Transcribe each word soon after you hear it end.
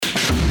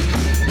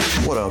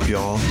What up,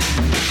 y'all?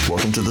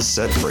 Welcome to The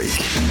Set Break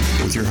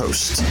with your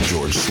hosts,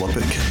 George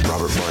Sluppick,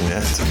 Robert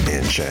Barnett,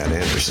 and Chad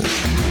Anderson.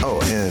 Oh,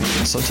 and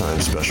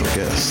sometimes special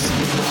guests.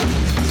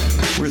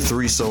 We're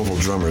three soulful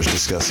drummers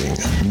discussing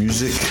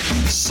music,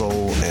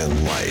 soul,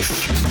 and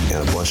life,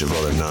 and a bunch of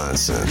other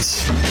nonsense.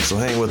 So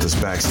hang with us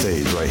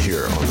backstage right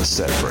here on The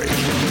Set Break.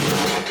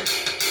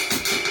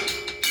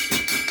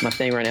 My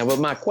thing right now. But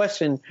my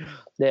question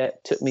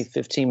that took me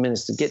 15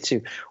 minutes to get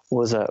to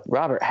was,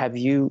 Robert, have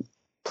you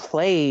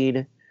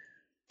played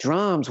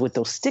drums with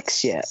those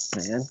sticks yet,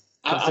 man?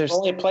 I've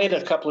only played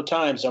it a couple of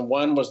times, and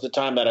one was the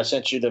time that I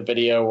sent you the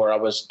video where I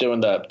was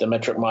doing the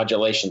metric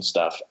modulation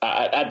stuff.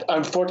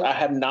 Unfortunately, I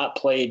have not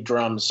played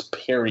drums,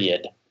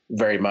 period,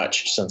 very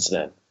much since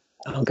then.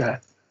 Okay.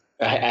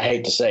 I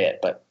hate to say it,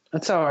 but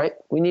that's all right.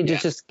 We need to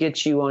just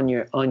get you on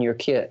your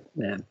kit,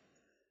 man.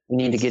 We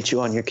need to get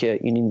you on your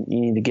kit. You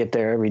need to get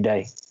there every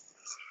day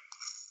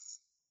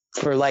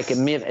for like a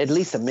minute, at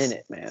least a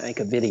minute, man.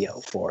 Make a video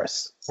for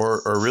us,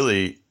 or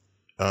really,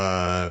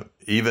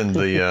 even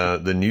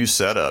the new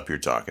setup you're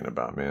talking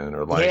about, man.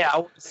 Or like, yeah, I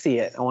want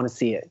to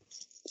see it.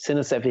 Send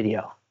us that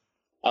video.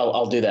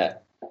 I'll do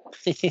that.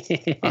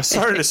 I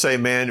started to say,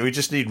 man, we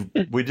just need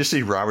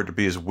Robert to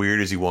be as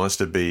weird as he wants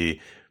to be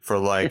for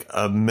like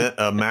a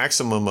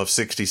maximum of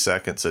 60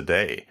 seconds a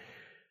day.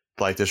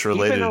 Like this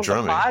related to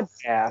drumming. The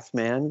podcast,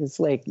 man. It's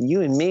like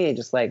you and me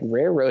just like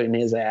railroading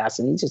his ass,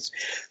 and he's just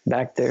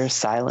back there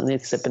silently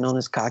sipping on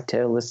his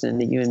cocktail, listening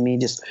to you and me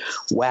just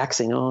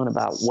waxing on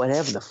about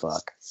whatever the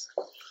fuck.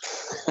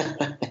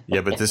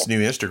 Yeah, but this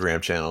new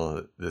Instagram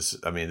channel, this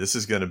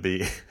is going to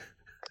be,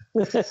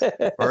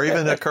 or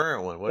even the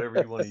current one,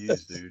 whatever you want to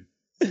use, dude.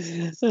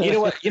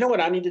 You know what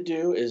I need to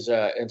do is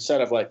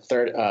instead of like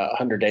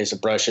 100 days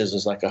of brushes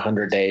is like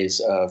 100 days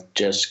of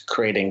just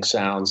creating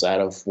sounds out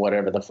of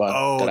whatever the fuck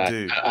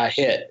I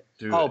hit.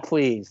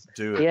 Please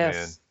do it, yes.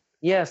 Man.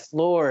 Yes,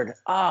 Lord.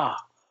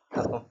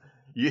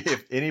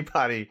 If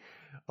anybody,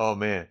 oh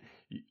man,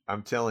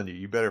 I'm telling you,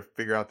 you better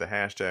figure out the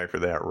hashtag for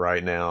that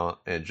right now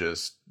and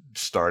just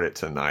start it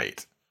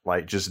tonight.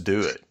 Like, just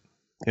do it.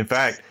 In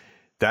fact,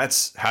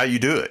 that's how you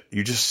do it.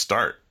 You just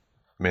start.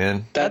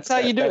 Man, that's how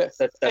you do it,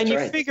 and you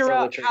right. figure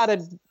out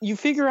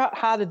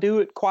how to do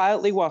it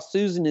quietly while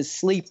Susan is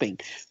sleeping,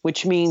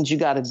 which means you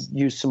got to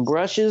use some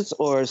brushes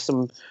or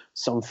some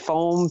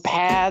foam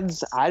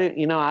pads. I don't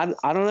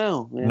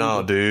know. Man.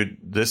 No, dude,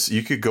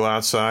 you could go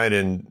outside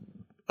and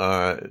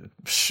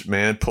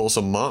pull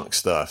some Monk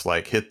stuff,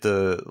 like hit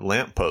the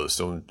lamppost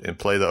and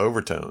play the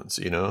overtones.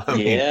 You know,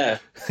 yeah.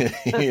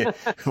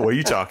 What are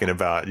you talking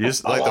about? You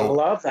just I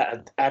love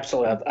that.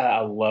 Absolutely, I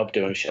love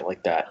doing shit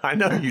like that. I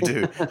know you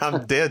do.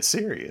 I'm dead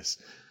serious.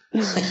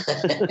 That's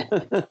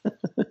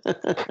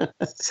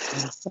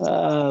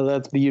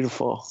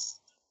beautiful.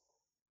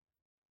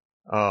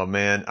 Oh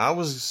man, I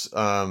was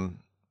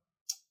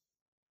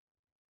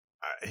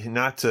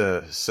not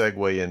to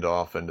segue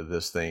into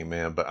this thing,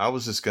 man, but I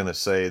was just going to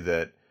say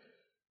that,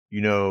 you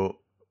know,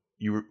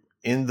 you were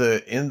in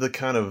the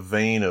kind of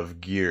vein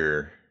of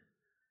gear.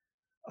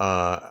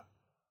 One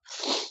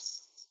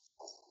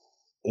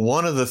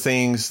of the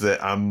things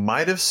that I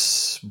might have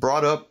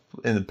brought up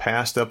in the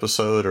past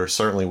episode, or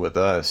certainly with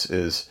us,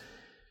 is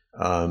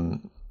a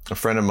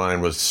friend of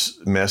mine was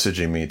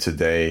messaging me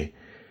today,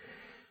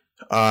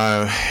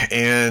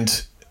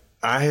 and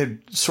I had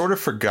sort of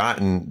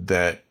forgotten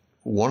that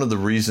one of the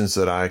reasons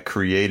that I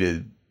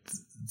created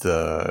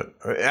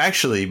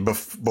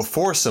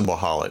before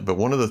Symbolholic, but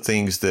one of the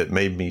things that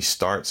made me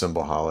start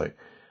Symbolholic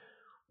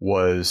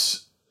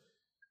was,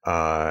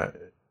 we're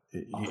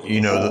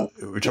talking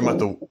about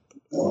the,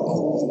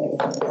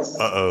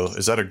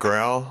 is that a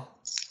growl?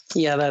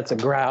 Yeah, that's a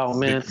growl,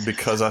 man.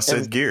 Because I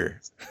said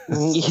gear.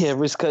 Yeah,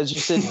 it's because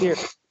you said gear.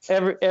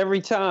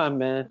 Every time,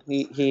 man.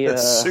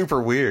 It's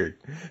super weird.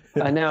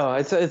 I know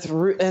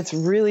it's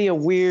really a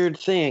weird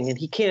thing, and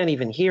he can't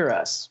even hear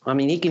us. I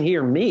mean, he can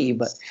hear me,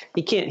 but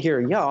he can't hear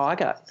y'all. I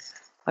got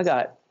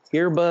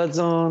earbuds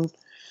on.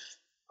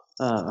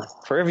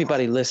 For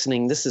everybody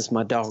listening, this is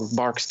my dog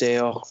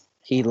Barksdale.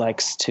 He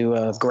likes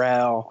to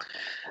growl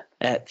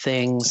at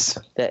things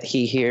that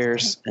he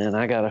hears, and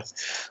I'm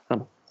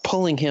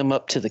pulling him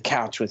up to the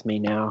couch with me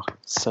now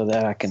so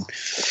that I can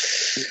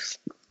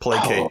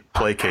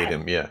placate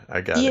him. Yeah, I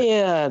got it.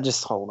 Yeah,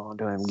 just hold on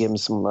to him. Give him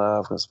some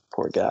love. This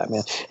poor guy,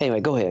 man. Anyway,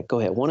 go ahead.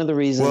 One of the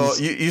reasons. Well,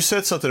 you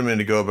said something a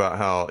minute ago about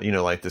how,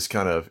 like this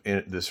kind of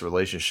this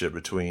relationship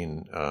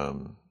between,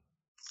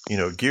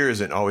 gear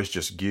isn't always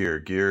just gear.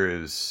 Gear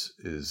is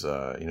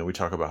we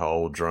talk about how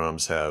old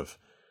drums have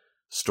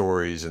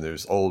stories, and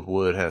there's old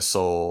wood has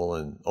soul,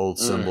 and old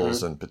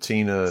cymbals and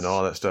patina and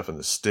all that stuff, and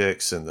the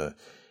sticks and the,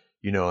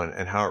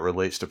 and how it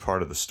relates to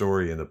part of the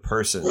story and the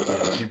person,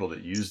 people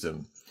that use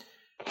them.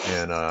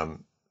 And,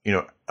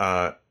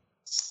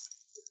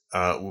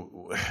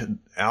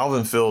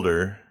 Alvin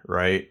Fielder,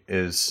 right,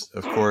 is,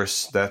 of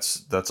course,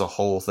 that's a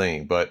whole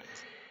thing. But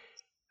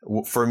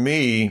for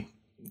me,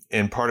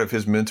 and part of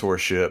his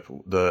mentorship,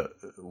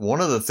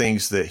 one of the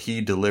things that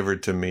he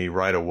delivered to me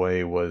right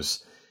away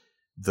was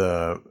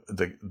the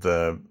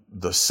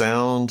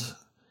sound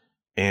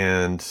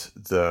and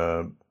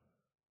the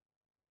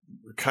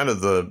kind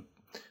of the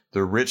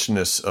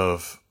richness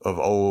of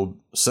old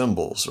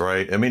cymbals,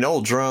 right? I mean,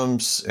 old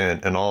drums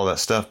and all that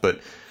stuff. But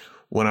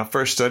when I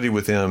first studied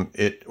with him,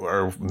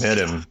 or met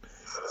him,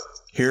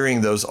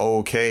 hearing those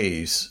old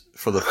Ks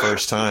for the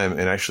first time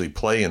and actually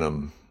playing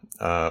them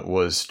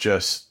was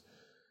just,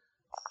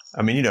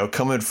 I mean,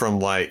 coming from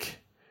like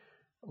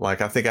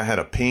I think I had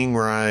a Ping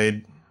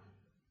ride,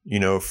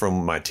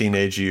 from my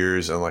teenage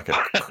years, and like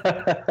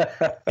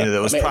that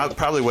was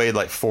probably weighed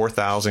like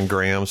 4,000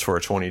 grams for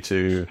a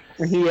 22.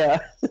 Yeah.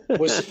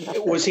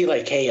 Was he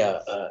like, hey,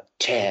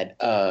 Chad,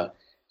 yeah,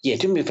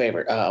 do me a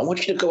favor. I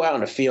want you to go out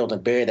in the field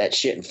and bury that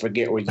shit and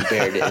forget where you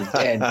buried it.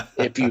 And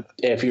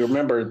if you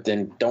remember,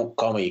 then don't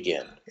call me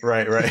again.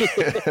 Right.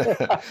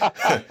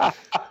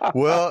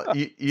 Well,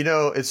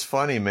 it's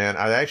funny, man.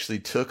 I actually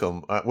took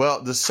him.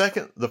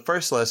 The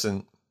first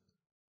lesson,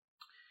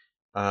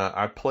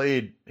 I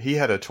played, he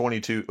had a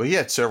 22. Well, he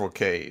had several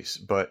Ks,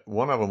 but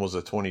one of them was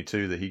a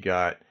 22 that he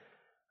got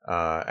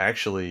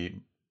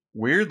actually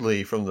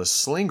weirdly from the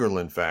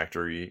Slingerland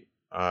factory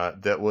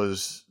that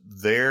was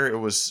there. It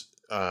was,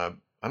 I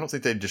don't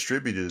think they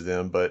distributed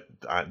them, but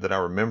that I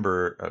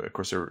remember, of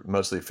course, they were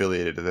mostly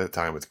affiliated at that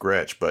time with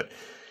Gretsch, but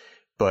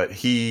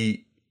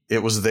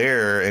it was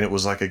there and it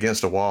was like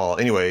against a wall.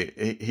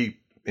 Anyway, he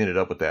ended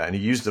up with that, and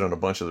he used it on a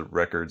bunch of the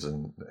records,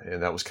 and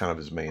that was kind of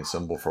his main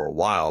cymbal for a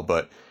while,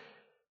 but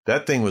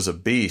that thing was a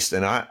beast.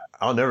 And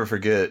I'll never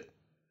forget,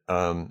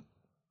 not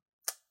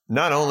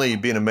only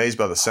being amazed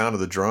by the sound of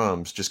the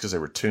drums, just because they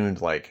were tuned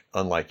like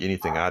unlike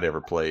anything I'd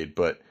ever played,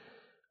 but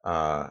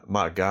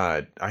my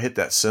God, I hit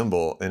that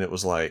cymbal and it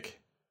was like,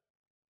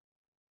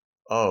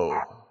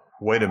 oh,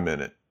 wait a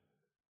minute.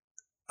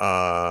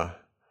 I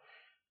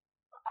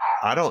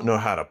don't know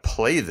how to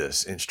play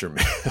this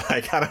instrument.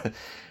 Like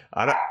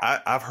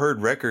I've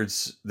heard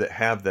records that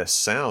have that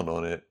sound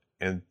on it,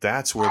 and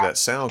that's where that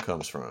sound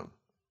comes from.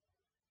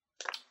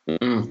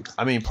 Mm-mm.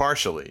 I mean,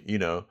 partially,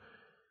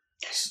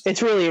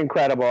 It's really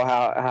incredible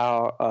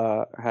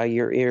how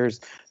your ears,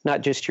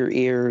 not just your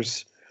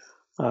ears,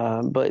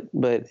 but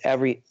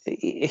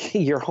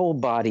your whole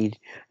body,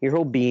 your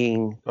whole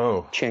being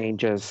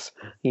changes.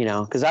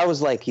 Because I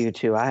was like you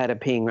too. I had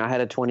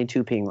a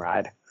 22 Ping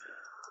ride,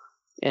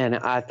 and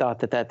I thought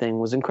that thing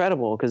was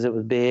incredible because it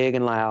was big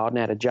and loud and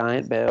had a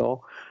giant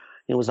bell.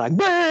 It was like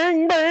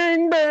bang,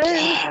 bang,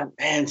 bang. God,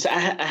 man, so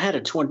I had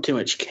a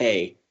 22-inch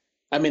K.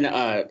 I mean,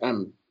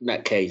 I'm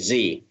not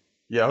KZ.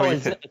 Yeah,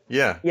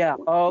 yeah. Yeah.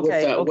 Oh,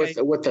 okay.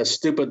 With a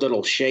stupid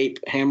little shape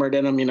hammered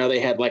in them. They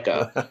had like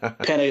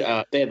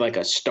a they had like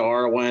a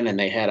star one, and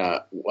they had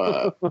a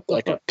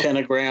like a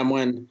pentagram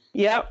one.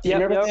 Yep. You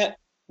remember that?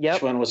 Yep.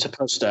 Which one was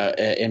supposed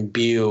to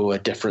imbue a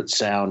different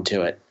sound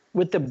to it?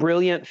 With the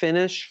brilliant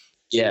finish.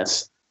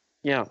 Yes.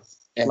 Yeah.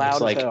 And loud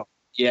it's like, as hell.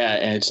 yeah,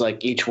 and it's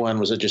like each one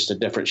was just a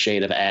different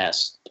shade of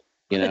ass.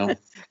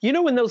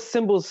 When those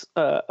cymbals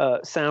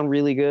sound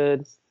really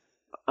good.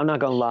 I'm not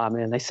gonna lie,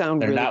 man. They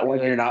sound. They're really not good.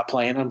 when you're not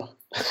playing them.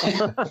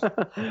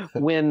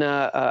 when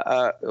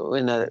a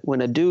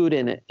dude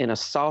in a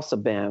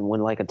salsa band,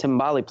 when like a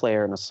timbale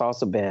player in a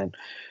salsa band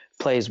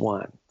plays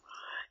one,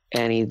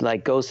 and he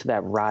like goes to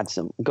that rod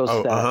cymbal,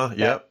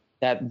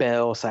 that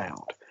bell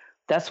sound.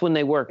 That's when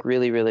they work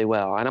really, really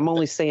well. And I'm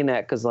only saying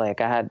that because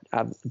like I've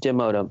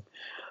demoed them,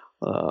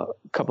 a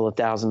couple of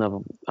thousand of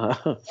them.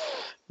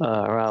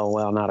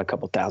 Well, not a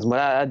couple thousand, but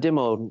I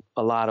demoed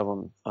a lot of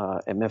them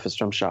at Memphis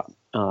Drum Shop.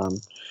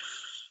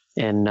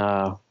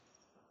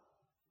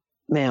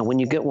 Man, when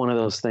you get one of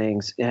those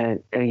things, I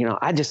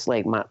just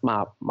like my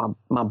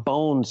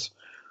bones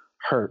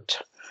hurt.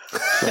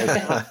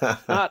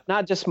 Like,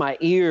 not just my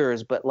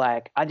ears, but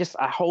like I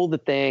hold the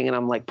thing and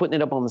I'm like putting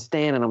it up on the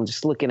stand and I'm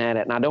just looking at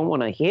it and I don't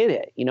want to hit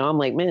it. I'm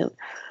like, man,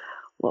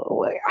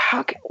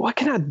 what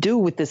can I do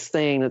with this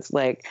thing? That's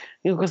like,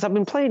 because I've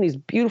been playing these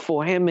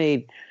beautiful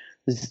handmade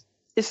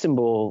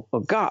Istanbul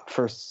or Got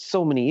for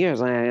so many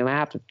years, and I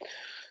have to,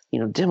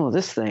 demo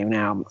this thing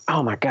now.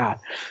 Oh my God,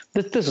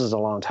 this was a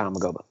long time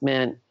ago, but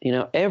man,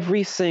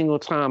 every single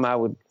time I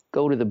would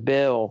go to the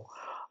bell,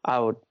 I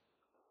would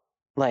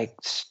like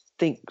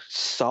think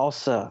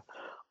salsa,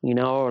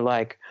 or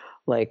like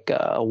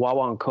a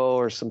Wawanko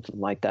or something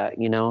like that,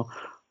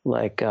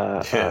 like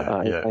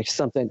like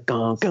something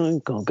gong gong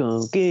gong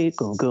gong gig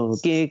gong gong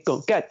gig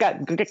gong got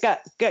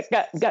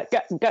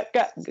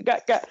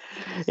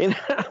and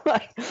I'm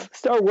like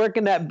start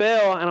working that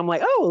bell and I'm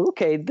like, oh,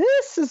 okay,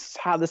 this is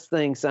how this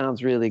thing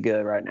sounds really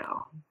good right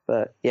now.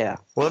 But yeah,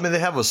 well, I mean, they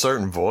have a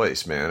certain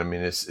voice, man. I mean,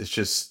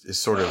 it's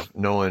sort of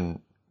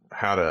knowing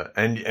how to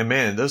and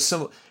man, those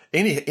cymbals,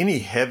 any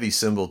heavy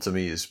cymbal to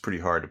me is pretty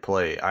hard to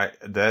play.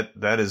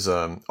 That is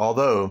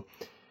although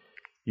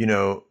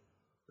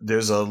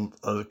there's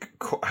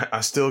I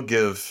still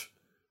give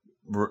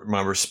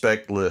my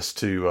respect list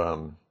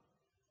to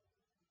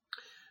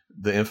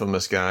the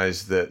infamous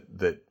guys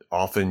that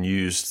often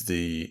used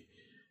the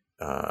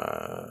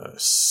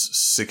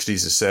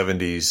 60s and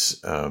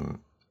 70s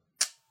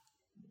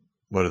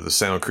what are the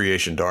Sound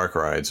Creation Dark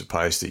Rides of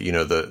Paiste? You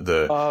know,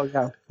 the Oh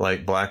yeah.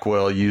 like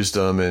Blackwell used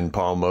them and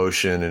Paul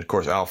Motion and of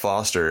course Al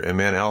Foster. And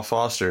man, Al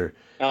Foster,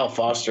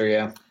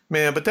 yeah.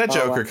 man, but that Oh,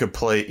 Joker wow. could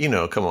play, you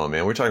know, come on,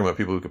 man. We're talking about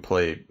people who could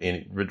play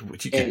any,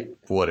 you could,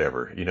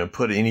 whatever, you know,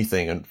 put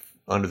anything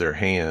under their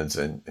hands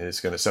and it's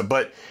going to sound,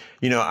 but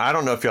you know, I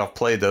don't know if y'all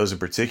played those in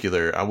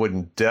particular. I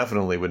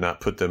definitely would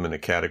not put them in a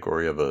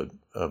category of a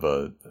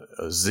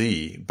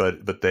Z,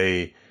 but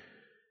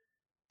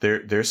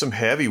there's some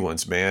heavy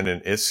ones, man.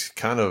 And it's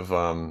kind of,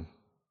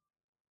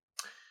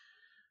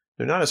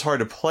 they're not as hard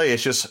to play.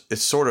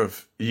 It's sort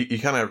of,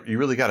 you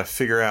really got to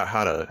figure out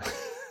how to,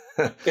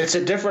 It's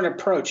a different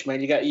approach,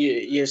 man.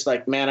 You're just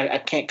like, man, I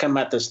can't come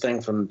at this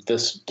thing from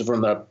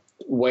the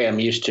way I'm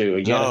used to.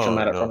 You got to come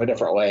at it from a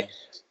different way.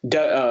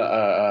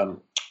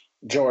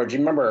 George, you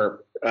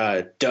remember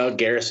Doug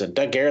Garrison?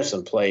 Doug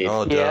Garrison played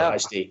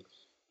Paiste,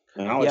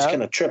 and I was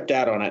kind of tripped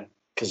out on it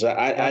because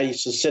I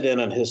used to sit in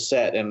on his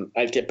set, and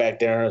I'd get back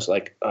there and I was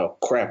like, oh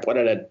crap, why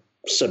did I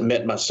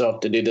submit myself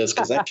to do this?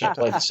 Because I can't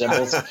play the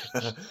cymbals.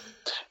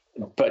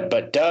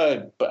 But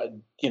Doug,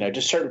 you know,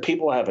 just certain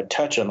people have a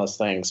touch on those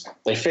things.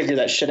 They figure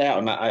that shit out,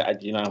 and I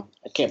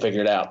can't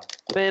figure it out.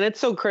 Man, it's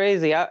so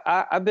crazy.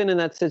 I've been in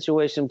that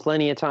situation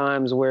plenty of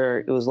times where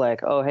it was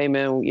like, oh, hey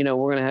man, you know,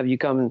 we're gonna have you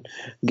come and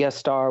guest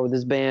star with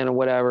this band or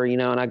whatever, you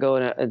know, and I go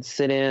and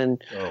sit in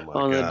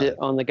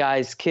on the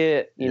guy's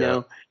kit, you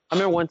know. I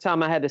remember one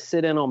time I had to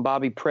sit in on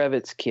Bobby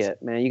Previtt's kit,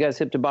 man. You guys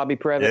hip to Bobby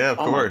Previtt? Yeah, of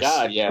course. Oh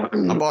my God, yeah.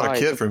 I bought a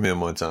kit from him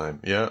one time.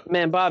 Yeah.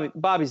 Man,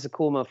 Bobby's a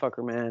cool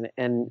motherfucker, man.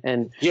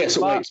 And yeah.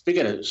 So wait,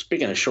 speaking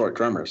of short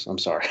drummers, I'm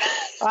sorry.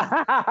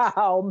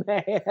 Oh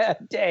man,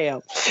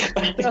 damn.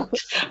 I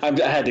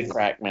had to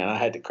crack, man. I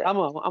had to crack. I'm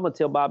gonna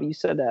tell Bobby you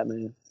said that,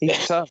 man.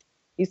 He's tough.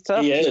 He's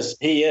tough.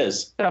 He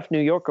is. Tough New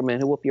Yorker, man.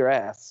 He'll whoop your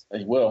ass.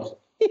 He will.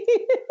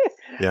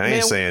 Yeah, I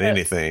ain't saying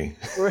anything.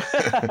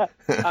 I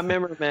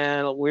remember,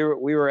 man. We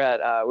were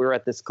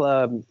at this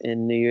club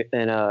in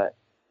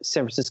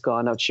San Francisco.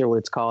 I'm not sure what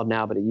it's called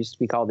now, but it used to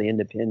be called the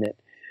Independent.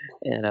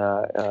 And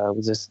it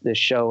was this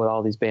show with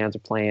all these bands are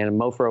playing. And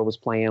Mofro was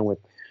playing with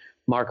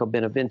Marco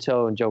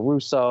Benevento and Joe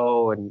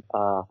Russo, and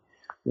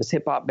this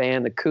hip hop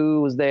band, The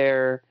Coup, was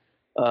there.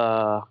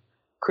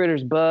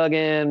 Critters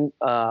Buggin',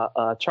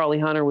 Charlie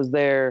Hunter was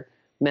there.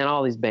 Man,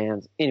 all these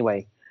bands.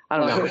 Anyway. I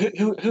don't know.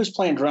 Who's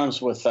playing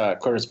drums with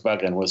Curtis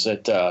Buggin? Was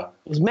it? It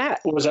was Matt.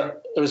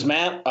 It was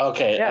Matt.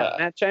 Okay. Yeah,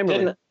 Matt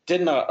Chamberlain.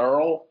 Didn't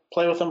Earl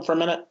play with him for a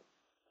minute?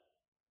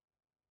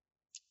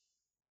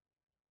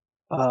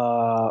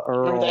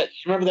 Earl.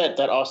 Remember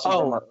that awesome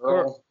drummer,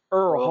 Earl?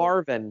 Earl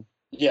Harvin.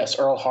 Yes,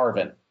 Earl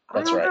Harvin.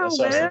 That's right. That's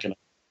what I was thinking.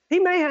 He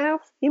may have.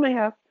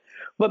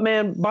 But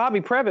man, Bobby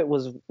Previtt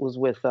was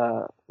with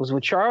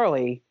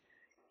Charlie,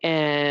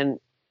 and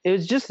it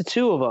was just the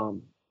two of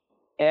them,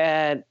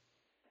 and.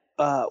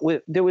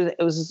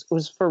 It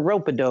was for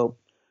Rope-A-Dope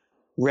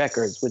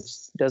Records, which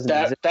doesn't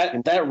exist.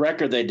 That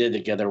record they did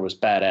together was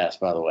badass,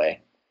 by the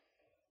way.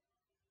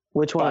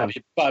 Which one?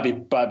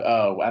 Bobby.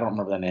 Oh, I don't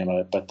remember the name of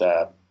it, but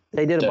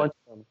they did a bunch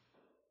of them.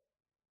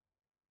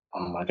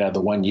 Oh my God,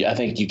 the one I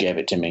think you gave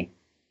it to me.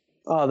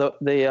 Oh,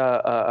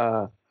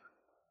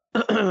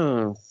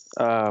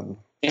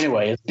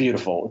 Anyway, it's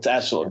beautiful. It's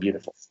absolutely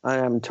beautiful. I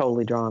am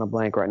totally drawing a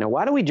blank right now.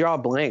 Why do we draw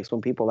blanks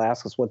when people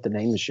ask us what the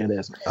name of the shit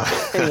is?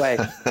 Anyway.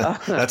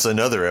 That's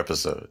another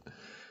episode.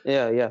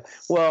 Yeah.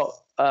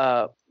 Well,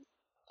 I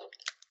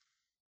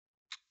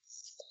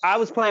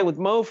was playing with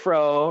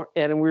Mofro,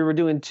 and we were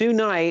doing 2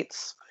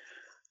 nights.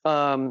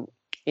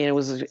 And it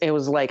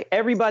was like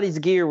everybody's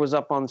gear was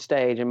up on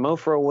stage, and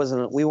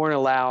Mofro we weren't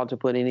allowed to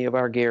put any of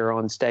our gear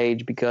on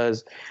stage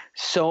because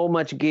so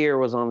much gear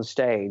was on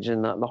stage.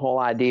 And the whole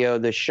idea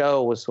of the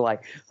show was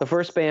like the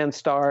first band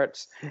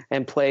starts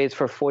and plays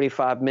for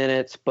 45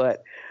 minutes,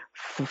 but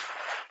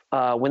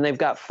when they've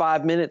got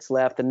 5 minutes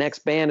left, the next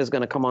band is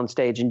going to come on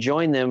stage and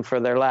join them for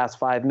their last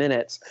 5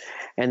 minutes.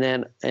 And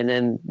then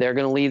they're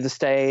going to leave the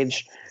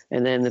stage,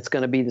 and then it's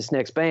going to be this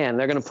next band.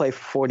 They're going to play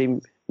for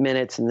 40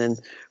 minutes, and then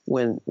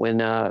when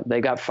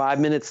they got 5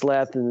 minutes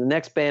left, and the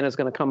next band is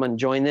going to come and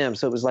join them.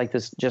 So it was like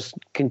this just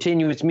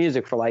continuous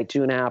music for like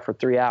 2.5 or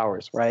 3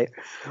 hours, right?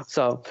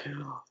 So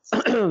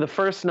the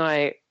first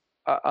night,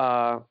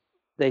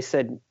 they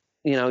said,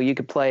 you know, you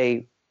could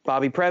play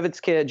Bobby Previtt's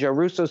kit, Joe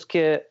Russo's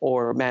kit,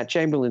 or Matt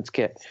Chamberlain's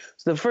kit.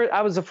 So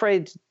I was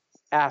afraid to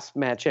ask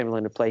Matt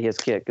Chamberlain to play his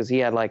kit because he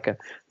had like a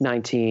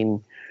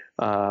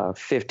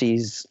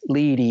 1950s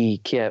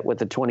leady kit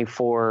with a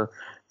 24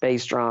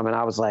 bass drum, and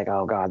I was like,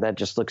 oh God, that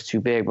just looks too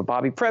big. But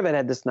Bobby Previtt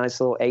had this nice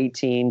little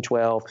 18,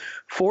 12,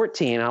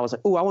 14. I was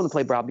like, ooh, I want to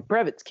play Bobby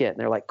Previtt's kit. And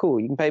they're like, cool,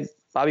 you can play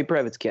Bobby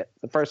Previtt's kit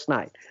the first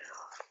night.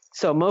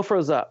 So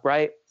Mofro's up,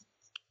 right?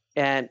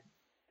 And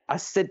I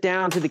sit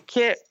down to the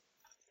kit,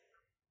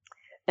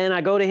 and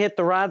I go to hit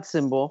the rod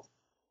cymbal,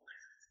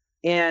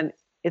 and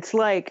it's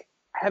like,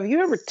 have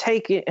you ever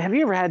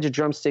had your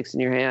drumsticks in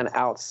your hand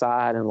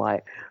outside and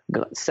like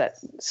set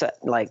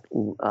like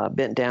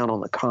bent down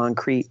on the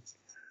concrete?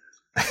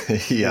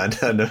 Yeah,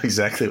 I know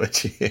exactly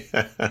what you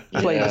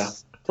played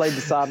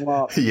the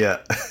sidewalk. Yeah.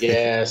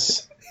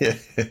 Yes.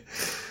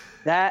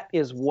 That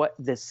is what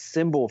this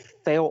cymbal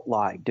felt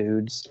like,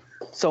 dudes.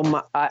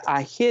 So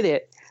I hit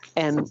it,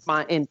 and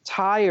my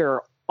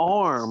entire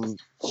arm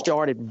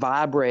started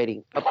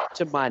vibrating up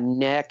to my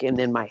neck and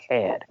then my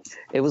head.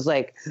 It was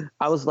like,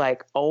 I was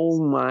like,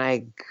 oh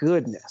my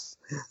goodness,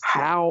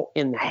 how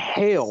in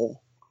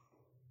hell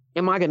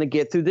am I going to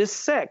get through this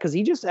set? Because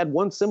he just had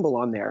one cymbal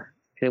on there.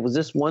 And it was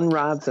this one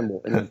ride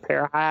cymbal and a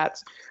pair of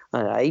hats,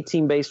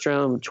 18 bass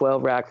drum,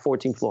 12 rack,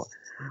 14 floor.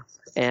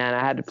 And I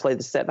had to play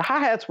the set. The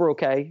hi-hats were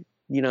okay.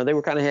 You know, they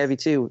were kind of heavy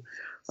too.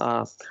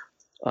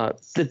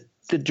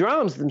 The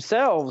drums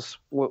themselves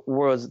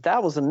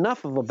was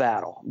enough of a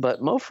battle.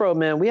 But Mofro,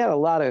 man, we had a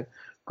lot of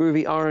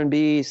groovy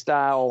R&B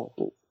style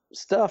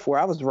stuff where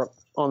I was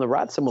on the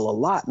ride cymbal a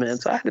lot, man.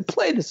 So I had to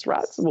play this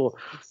ride cymbal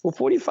for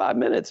 45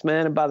 minutes,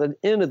 man. And by the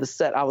end of the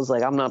set, I was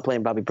like, I'm not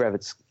playing Bobby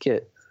Previtt's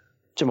kit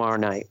tomorrow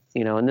night,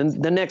 you know. And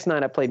then the next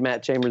night I played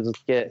Matt Chambers'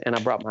 kit and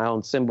I brought my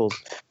own cymbals.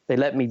 They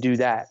let me do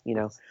that, you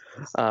know,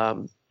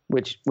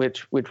 which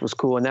was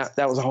cool. And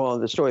that was a whole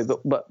other story.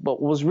 But what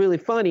was really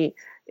funny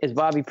is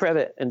Bobby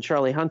Previtt and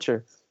Charlie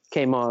Hunter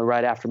came on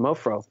right after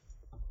Mofro.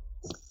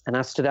 And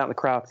I stood out in the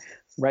crowd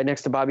right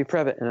next to Bobby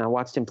Previtt, and I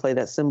watched him play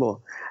that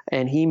cymbal.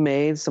 And he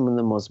made some of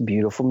the most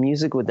beautiful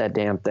music with that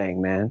damn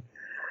thing, man.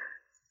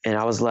 And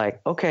I was like,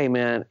 okay,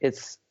 man,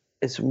 it's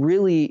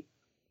really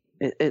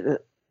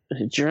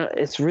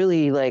it's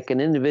really like an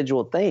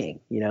individual thing,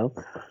 you know?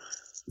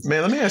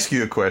 Man, let me ask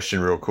you a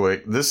question real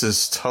quick. This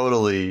is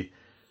totally,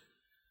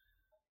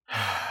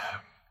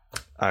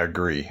 I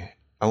agree.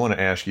 I want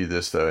to ask you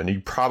this, though, and you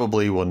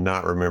probably will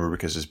not remember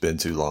because it's been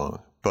too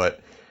long.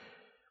 But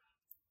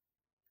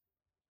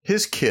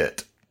his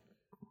kit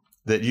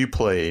that you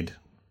played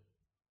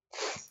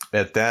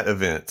at that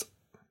event,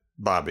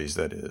 Bobby's,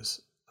 that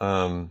is.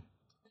 It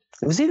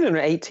was either an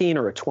 18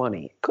 or a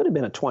 20. It could have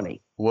been a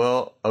 20.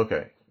 Well,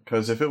 okay.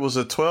 Because if it was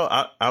a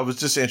 12, I was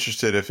just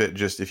interested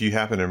if you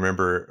happen to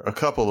remember a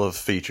couple of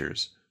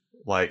features.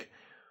 Like,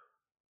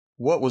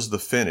 what was the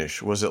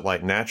finish? Was it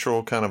like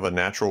kind of a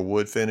natural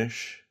wood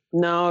finish?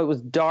 No, it was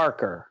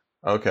darker.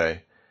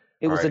 Okay.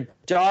 It was a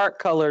dark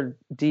colored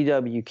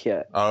DW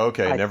kit. Oh,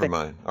 okay. Never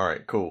mind. All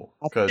right, cool.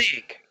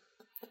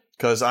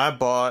 Because I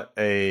bought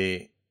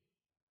a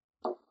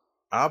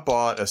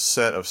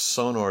set of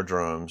Sonar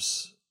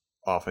drums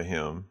off of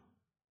him.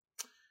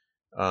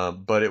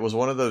 But it was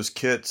one of those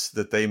kits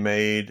that they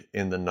made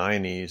in the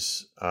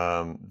 90s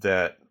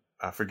that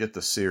I forget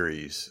the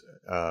series.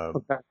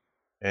 Okay.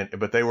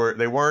 But they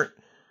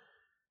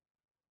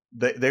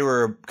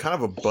were kind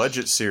of a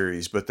budget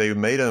series, but they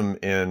made them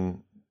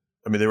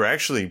they were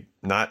actually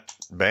not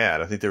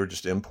bad. I think they were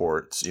just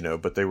imports, you know,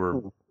 but they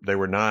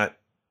were not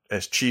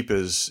as cheap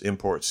as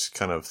imports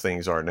kind of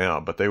things are now,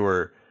 but they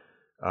were,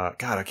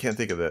 God, I can't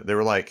think of that. They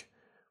were like,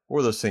 what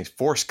were those things?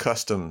 Force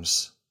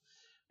Customs.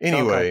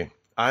 Anyway,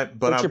 okay.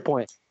 What's your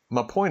point?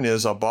 My point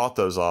is I bought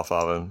those off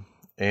of him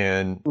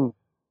and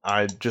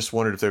I just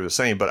wondered if they were the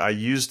same, but I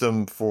used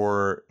them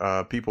for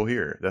people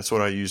here. That's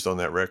what I used on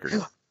that record.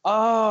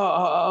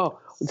 Oh.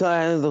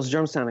 Those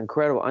drums sound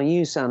incredible.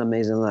 You sound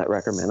amazing on that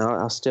record, man.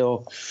 I'll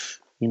still,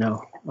 you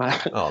know.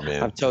 Oh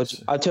man!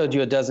 I've told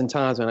you a dozen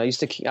times, man. I used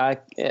to.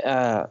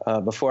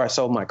 Before I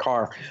sold my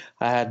car,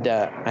 I had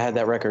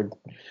that record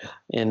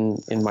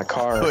in my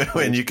car.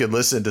 When you could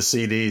listen to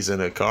CDs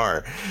in a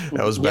car,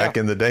 that was back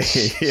in the day.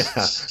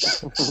 Yeah,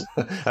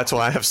 that's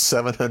why I have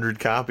 700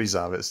 copies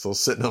of it still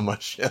sitting on my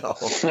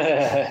shelf.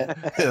 In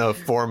a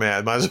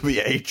format, might as well be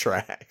 8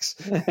 tracks.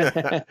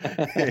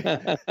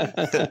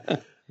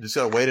 Just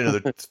gotta wait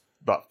another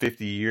about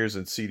 50 years,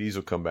 and CDs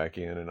will come back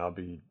in, and I'll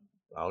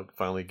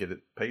finally get it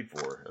paid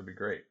for. That'd be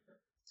great.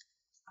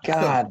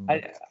 God,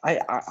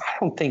 I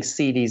don't think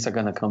CDs are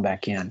gonna come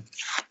back in.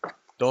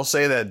 Don't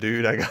say that,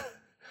 dude. I've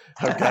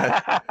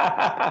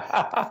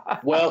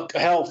got. Well,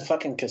 hell,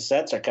 fucking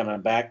cassettes are coming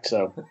back,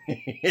 so.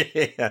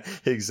 Yeah,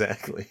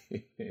 exactly.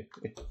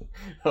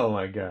 Oh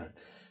my God.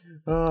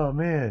 Oh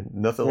man,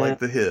 nothing like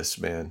the hiss,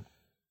 man.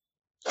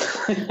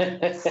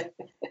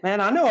 Man,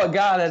 I know a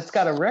guy that's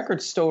got a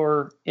record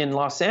store in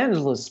Los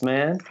Angeles,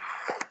 man.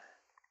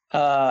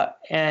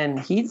 And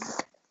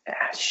he's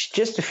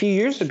just a few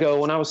years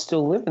ago when I was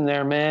still living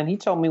there, man, he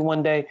told me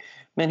one day,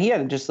 man, he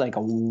had just like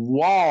a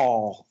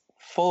wall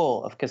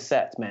full of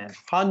cassettes, man,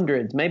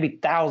 hundreds, maybe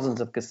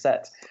thousands of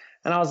cassettes.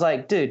 And I was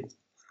like, dude,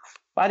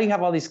 why do you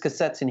have all these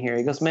cassettes in here?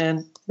 He goes,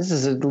 man, this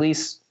is at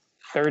least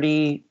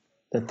 30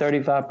 to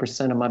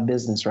 35% of my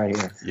business right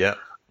here. Yep.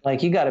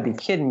 Like, you got to be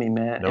kidding me,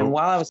 man. Nope. And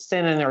while I was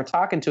standing there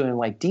talking to him,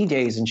 like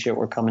DJs and shit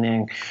were coming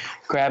in,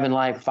 grabbing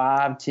like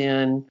 5,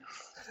 10,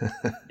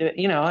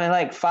 you know, and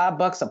like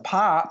 $5 a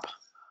pop,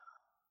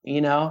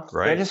 you know,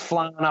 right. They're just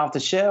flying off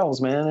the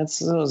shelves, man. It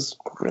was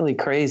really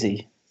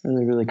crazy.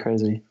 Really, really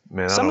crazy.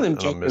 Man, some of them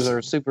jokers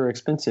are super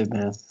expensive,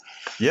 man.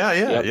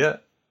 Yeah.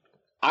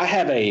 I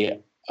have a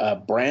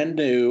brand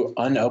new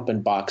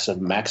unopened box of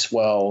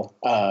Maxwell.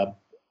 Not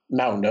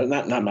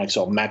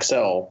Maxwell.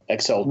 Maxell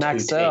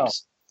XL2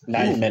 tapes.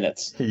 9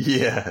 minutes.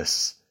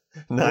 Yes.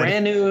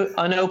 Brand new,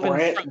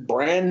 unopened.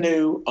 Brand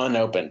new,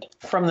 unopened.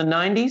 From the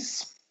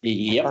 90s?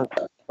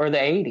 Yep. Or the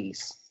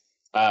 80s?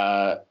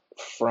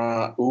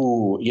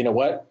 You know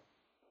what?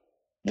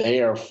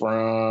 They are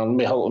from.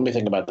 Let me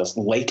think about this.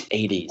 Late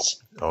 80s.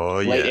 Oh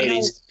yeah. Late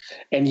 80s.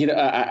 And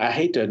I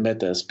hate to admit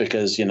this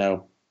because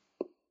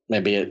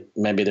maybe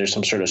there's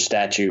some sort of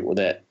statute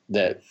that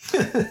the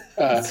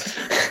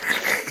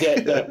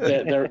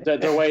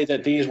way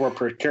that these were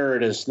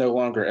procured is no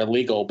longer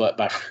illegal. But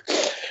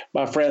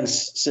my friend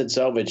Sid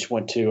Selvage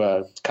went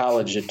to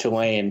college at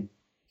Tulane.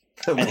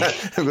 I'm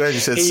glad you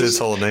said Sid's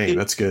whole name.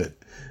 That's good.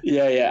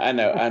 Yeah, I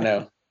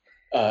know.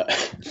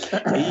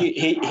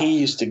 He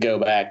used to go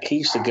back. He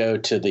used to go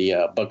to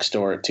the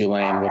bookstore at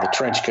Tulane with a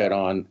trench coat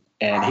on,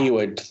 and he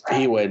would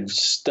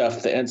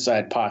stuff the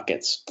inside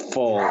pockets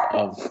full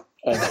of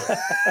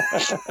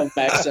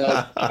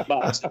Maxell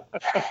box.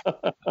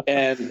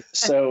 And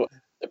so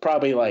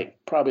probably like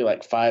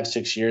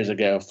 5-6 years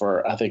ago,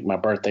 for I think my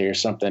birthday or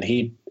something,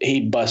 he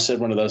busted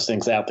one of those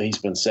things out that he's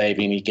been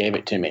saving. He gave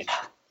it to me.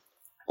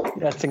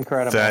 That's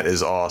incredible. That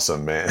is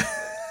awesome, man.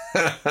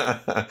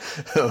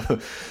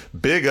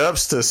 Big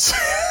ups to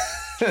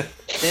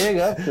Big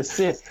up to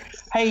Sid.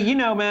 Hey,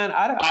 man,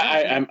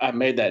 I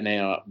made that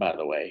name up, by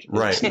the way.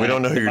 Right. We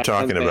don't know who you're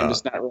talking about.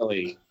 It's not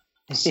really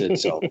Sid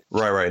Selvage.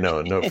 Right.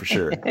 No, for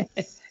sure.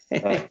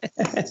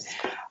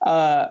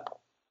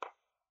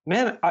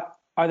 Man,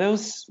 are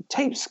those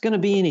tapes going to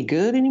be any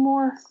good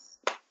anymore?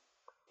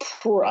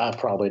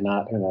 Probably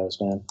not. Who knows,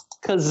 man?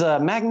 Because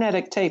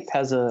magnetic tape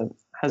has a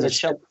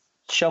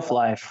shelf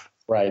life.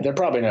 Right. They're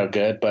probably no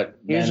good, but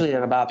usually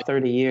at about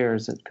 30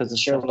 years because it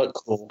sure look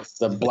cool.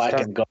 The black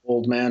and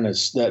gold, man,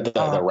 is the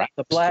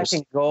black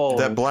and gold.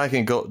 That black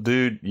and gold,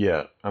 dude.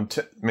 Yeah,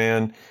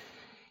 man.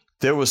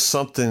 There was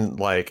something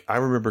like I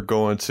remember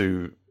going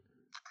to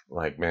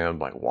like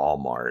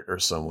Walmart or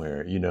somewhere,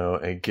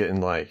 and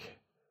getting like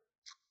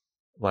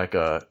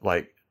a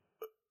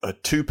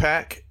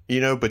 2-pack,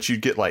 but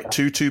you'd get like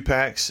two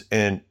packs,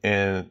 and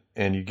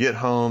you get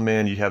home,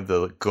 man, you have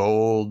the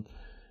gold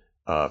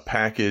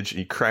package,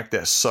 you crack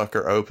that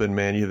sucker open,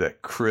 man, you have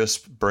that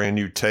crisp brand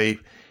new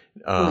tape,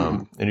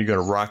 and you're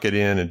gonna rock it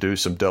in and do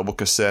some double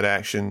cassette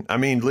action. I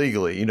mean,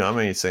 legally, I'm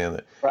not saying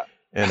that. Right.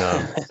 And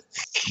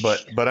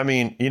but I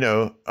mean,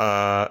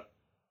 but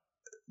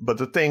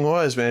the thing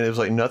was, man, it was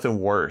like nothing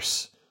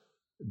worse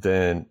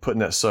than putting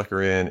that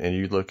sucker in, and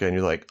you look and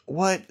you're like,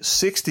 what,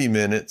 60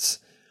 minutes?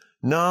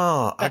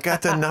 No, I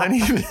got the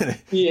 90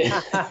 minutes. Yeah.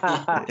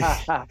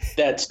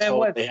 That's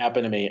totally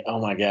happened to me.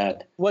 Oh my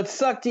God. What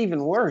sucked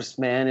even worse,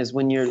 man, is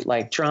when you're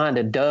like trying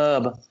to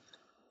dub,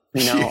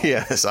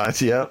 yes,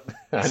 yep.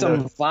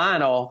 some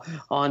vinyl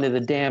onto the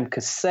damn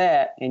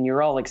cassette, and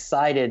you're all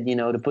excited,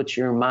 to put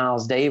your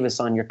Miles Davis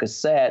on your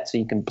cassette so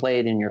you can play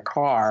it in your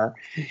car.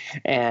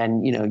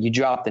 And, you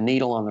drop the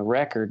needle on the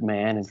record,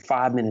 man, and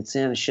 5 minutes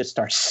in, the shit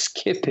starts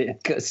skipping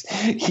because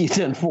you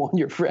didn't want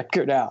your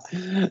record out.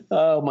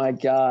 Oh, my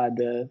God.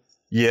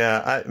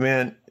 Yeah,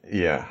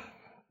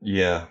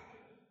 Yeah.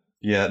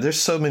 There's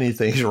so many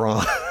things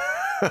wrong.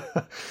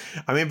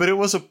 I mean, but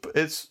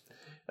it's,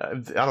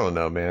 I don't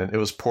know, man. It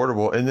was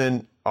portable. And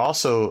then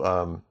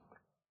also,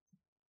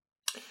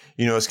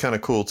 it's kind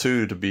of cool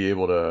too, to be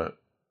able to,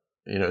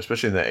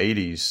 especially in the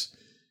 80s.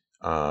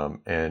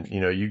 And,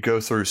 you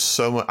go through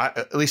so much,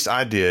 at least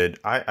I did.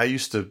 I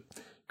used to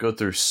go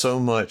through so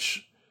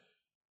much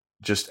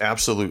just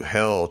absolute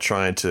hell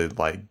trying to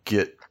like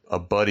get a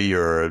buddy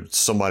or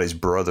somebody's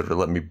brother to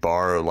let me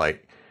borrow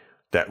like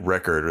that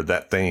record or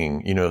that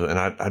thing, and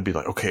I'd be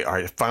like, okay, all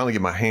right, finally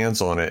get my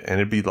hands on it. And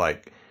it'd be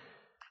like,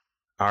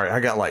 all right, I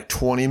got like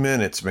 20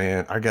 minutes,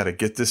 man. I got to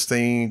get this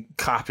thing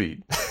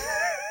copied,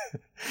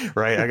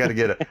 right? I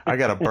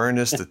got to burn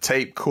this to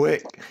tape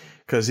quick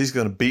because he's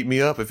going to beat me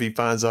up if he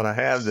finds out I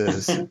have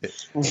this. Man,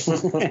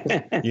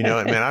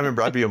 I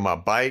remember I'd be on my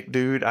bike,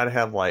 dude. I'd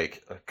have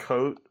like a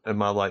coat and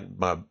my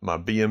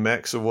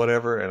BMX or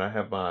whatever. And I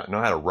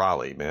had a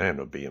Raleigh, man. I had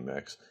no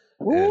BMX.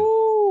 Raleigh.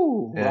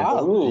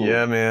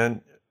 Yeah,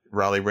 man.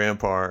 Raleigh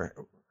Rampart.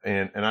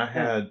 And I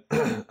had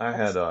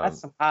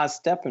that's some high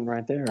stepping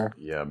right there.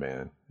 Yeah,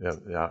 man.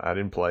 Yeah, I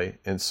didn't play.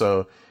 And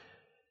so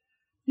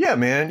yeah,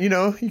 man,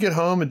 you get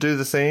home and do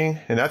the thing,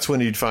 and that's when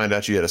you'd find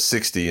out you had a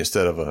 60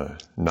 instead of a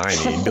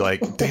 90. You'd be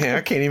like, "Dang,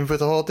 I can't even put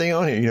the whole thing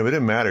on here." It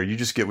didn't matter. You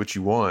just get what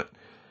you want,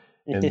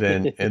 and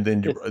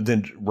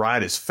then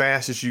ride as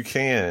fast as you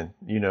can.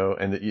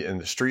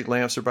 And the street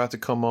lamps are about to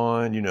come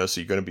on.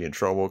 So you're going to be in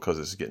trouble because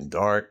it's getting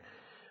dark.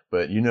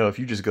 But if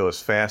you just go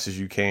as fast as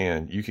you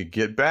can, you could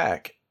get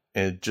back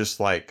and just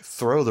like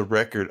throw the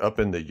record up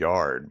in the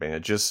yard,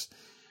 man. Just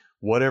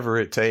whatever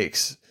it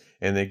takes.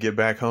 And then get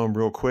back home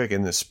real quick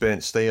and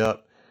then stay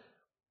up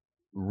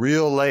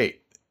real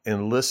late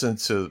and listen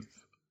to,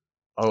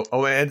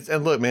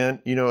 and look,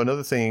 man,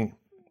 another thing,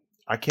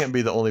 I can't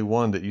be the only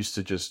one that used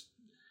to just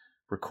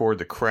record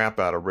the crap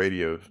out of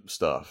radio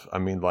stuff. I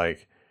mean,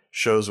 like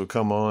shows would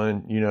come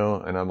on,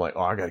 and I'm like,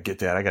 oh, I got to get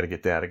that. I got to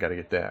get that. I got to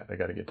get that. I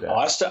got to get that. Oh,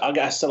 I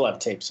still have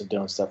tapes of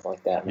doing stuff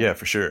like that, man. Yeah,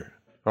 for sure.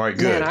 All right,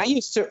 good. Man, I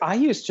used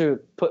to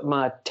put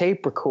my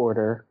tape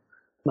recorder,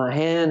 my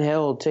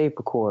handheld tape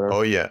recorder.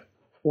 Oh yeah.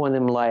 One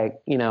of them,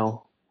 like,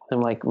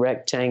 them like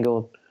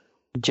rectangle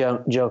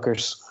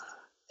jokers,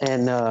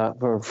 and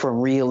for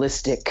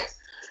realistic.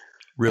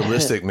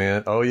 Realistic,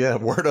 man. Oh yeah,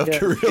 word up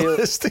to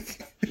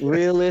realistic.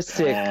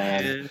 Realistic,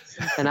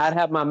 and I'd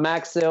have my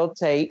Maxell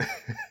tape,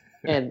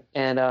 and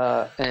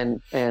I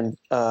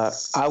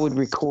would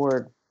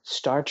record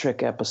Star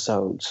Trek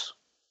episodes.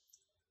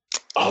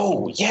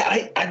 Oh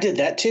yeah, I did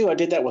that too. I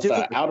did that with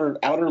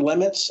Outer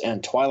Limits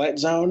and Twilight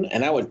Zone,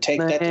 and I would take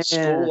that to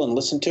school and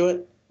listen to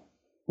it.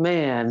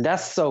 Man,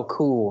 that's so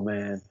cool,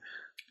 man.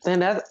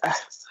 And that,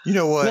 you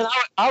know what? Man,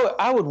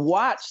 I would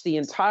watch the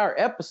entire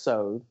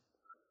episode,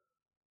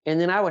 and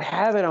then I would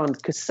have it on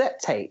cassette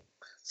tape.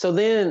 So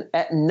then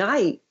at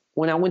night,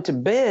 when I went to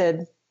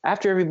bed,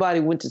 after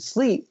everybody went to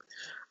sleep,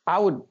 I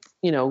would,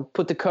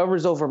 put the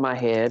covers over my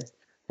head,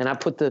 and I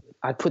put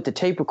the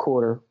tape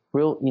recorder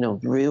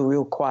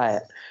real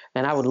quiet,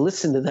 and I would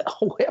listen to the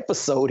whole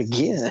episode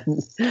again.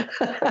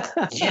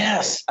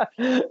 Yes.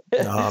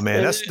 Oh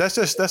man,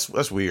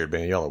 that's weird,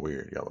 man. Y'all are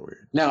weird.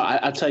 No,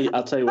 I'll tell you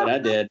what I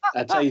did.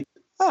 I'll tell you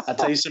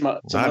some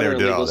other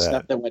illegal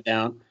stuff that went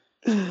down.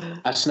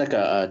 I snuck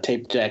a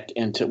tape deck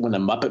into when the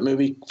Muppet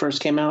movie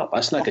first came out.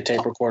 I snuck a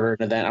tape recorder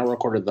into that. I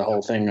recorded the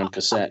whole thing on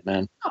cassette,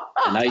 man.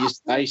 And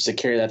I used to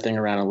carry that thing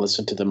around and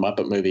listen to the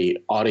Muppet movie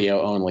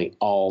audio only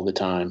all the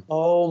time.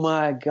 Oh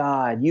my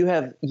God, you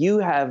have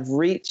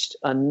reached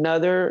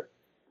another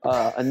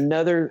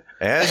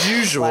as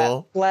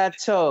usual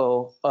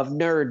plateau of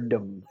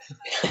nerddom.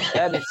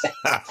 That is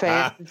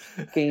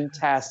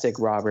fantastic,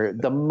 Robert.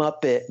 The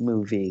Muppet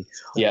movie.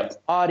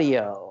 Yep.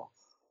 Audio.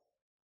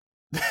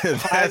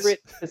 Pirate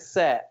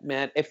cassette,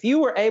 man. If you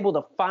were able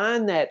to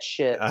find that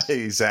shit.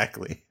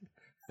 Exactly.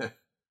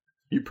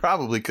 You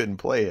probably couldn't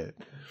play it.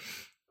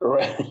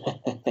 Right.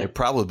 It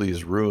probably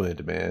is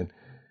ruined, man.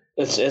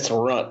 It's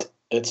runt.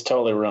 It's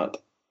totally runt.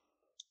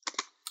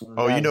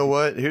 Oh, you know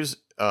what? Here's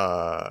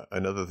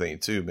another thing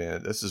too,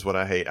 man. This is what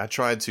I hate. I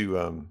tried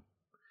to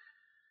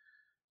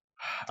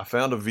I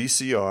found a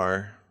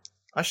VCR.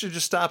 I should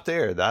just stop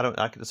there.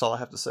 That's all I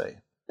have to say.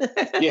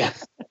 Yeah.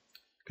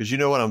 Because you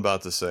know what I'm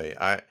about to say.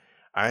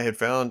 I had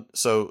found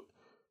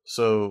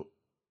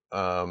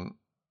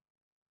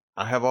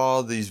I have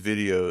all these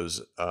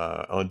videos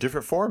on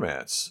different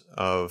formats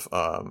of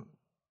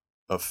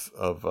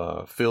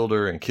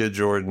Fielder and Kid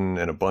Jordan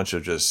and a bunch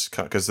of just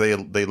because they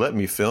let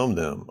me film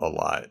them a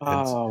lot.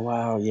 Oh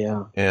wow,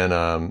 yeah.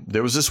 And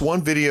there was this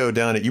one video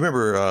down at, you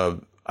remember?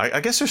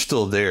 I guess they're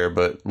still there,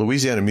 but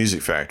Louisiana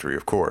Music Factory,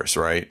 of course,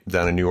 right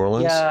down in New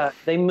Orleans. Yeah,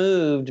 they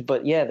moved,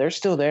 but yeah, they're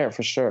still there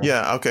for sure.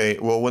 Yeah. Okay.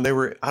 Well, when they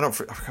were, I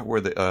forgot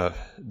where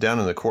down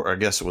in the court. I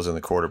guess it was in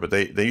the quarter, but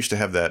they used to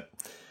have that.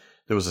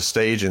 There was a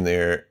stage in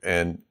there,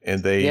 and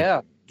they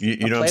you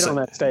know played on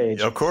that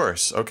stage. Of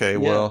course. Okay. Yeah,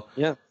 well.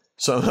 Yeah.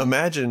 So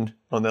imagine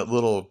on that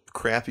little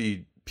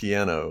crappy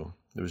piano,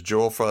 there was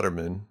Joel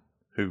Futterman,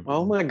 who,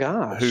 oh my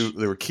gosh, who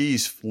there were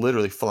keys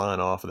literally flying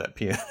off of that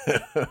piano,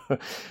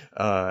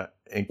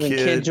 and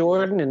Kid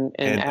Jordan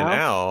and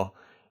Al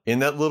in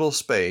that little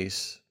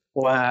space.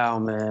 Wow,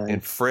 man!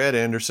 And Fred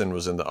Anderson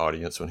was in the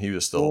audience when he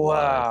was still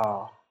alive.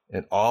 Wow!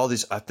 And all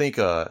these, I think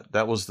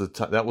that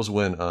was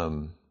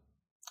when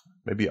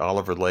maybe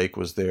Oliver Lake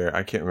was there.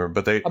 I can't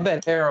remember, but I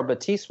bet Harold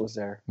Batiste was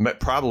there.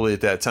 Probably at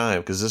that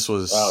time, because this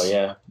was. Oh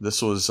yeah. This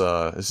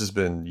has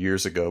been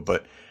years ago,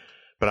 but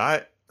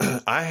I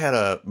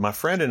had my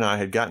friend and I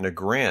had gotten a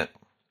grant.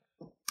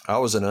 I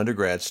was an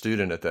undergrad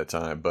student at that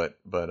time, but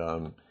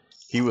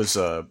he was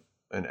an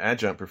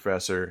adjunct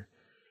professor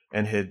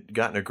and had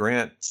gotten a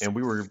grant, and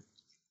we were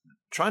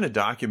trying to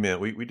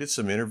document. We did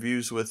some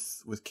interviews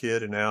with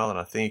Kid and Al, and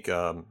I think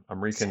I'm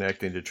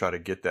reconnecting to try to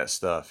get that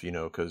stuff,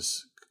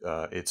 because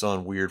it's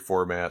on weird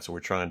formats, and we're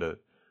trying to.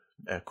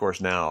 Of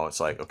course, now it's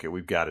like, okay,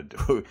 we got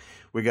to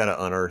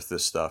unearth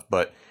this stuff.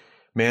 But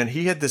man,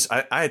 he had this.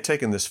 I had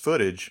taken this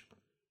footage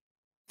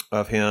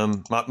of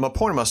him. My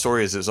point of my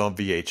story is it's on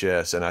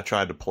VHS, and I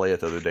tried to play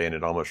it the other day, and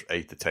it almost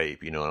ate the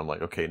tape. And I'm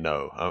like, okay,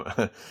 no,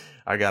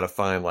 I got to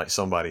find like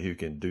somebody who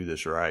can do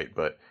this right.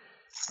 But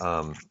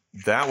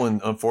that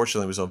one,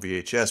 unfortunately, was on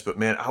VHS. But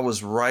man, I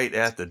was right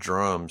at the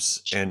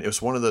drums, and it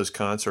was one of those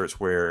concerts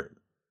where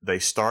they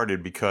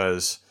started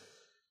because,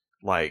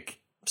 like,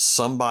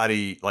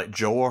 somebody, like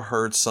Joel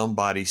heard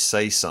somebody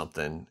say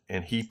something,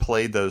 and he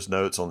played those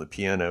notes on the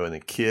piano, and the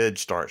Kid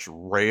starts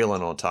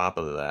railing on top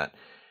of that.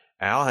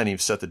 Al hadn't even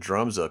set the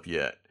drums up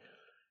yet,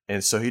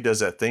 and so he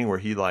does that thing where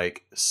he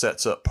like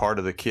sets up part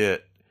of the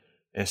kit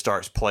and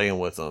starts playing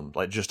with them,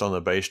 like just on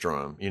the bass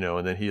drum,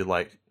 and then he'd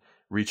like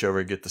reach over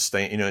and get the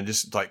stand, and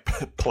just like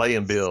play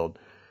and build.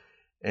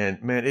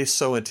 And man, it's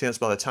so intense.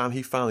 By the time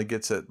he finally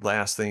gets that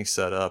last thing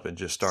set up and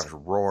just starts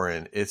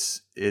roaring,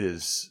 it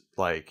is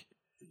like.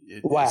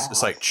 Wow.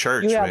 It's like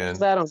church, you have man.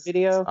 That on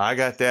video? I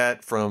got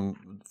that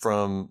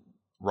from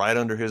right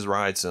under his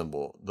ride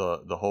cymbal,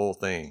 the whole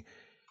thing.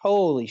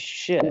 Holy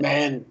shit,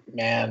 man!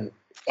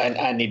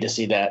 I need to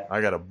see that.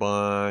 I got a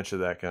bunch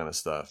of that kind of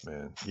stuff,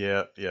 man.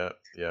 Yep.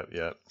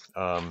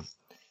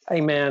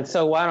 Hey, man.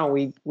 So why don't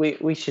we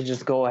should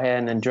just go ahead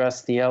and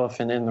address the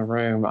elephant in the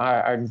room?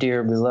 Our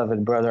dear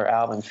beloved brother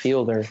Alvin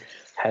Fielder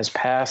has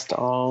passed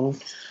on.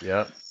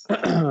 Yep.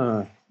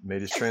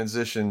 Made his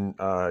transition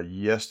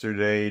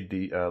yesterday.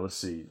 Let's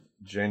see,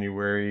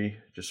 January.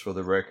 Just for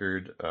the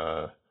record,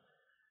 what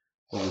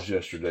was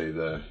yesterday?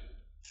 The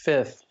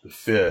 5th. The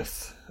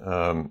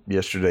 5th.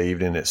 Yesterday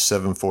evening at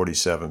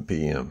 7:47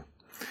 p.m.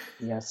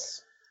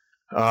 Yes.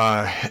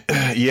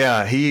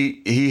 Yeah,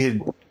 he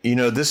had,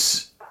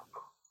 this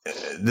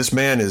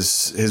man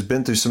has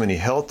been through so many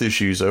health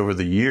issues over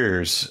the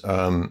years.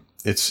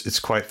 It's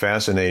quite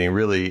fascinating,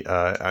 really.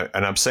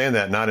 And I'm saying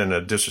that not in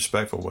a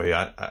disrespectful way.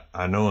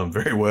 I know him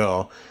very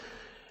well.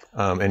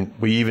 And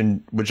we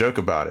even would joke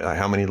about it,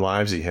 how many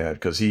lives he had,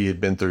 because he had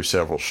been through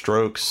several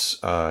strokes.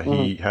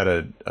 He had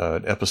an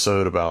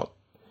episode about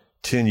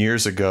 10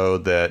 years ago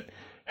that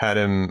had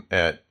him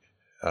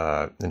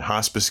in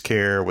hospice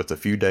care with a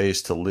few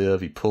days to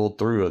live. He pulled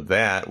through of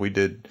that. We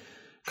did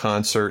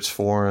concerts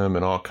for him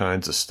and all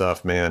kinds of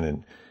stuff, man.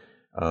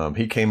 And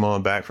he came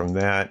on back from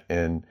that.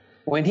 And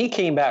when he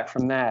came back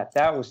from that,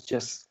 that was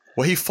just...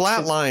 Well, he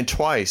flatlined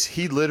twice.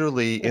 He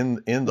literally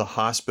in the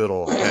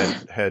hospital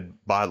had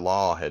by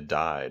law had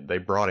died. They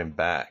brought him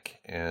back.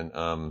 And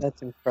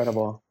that's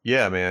incredible.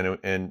 Yeah, man.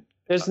 And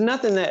there's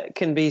nothing that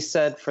can be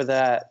said for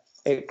that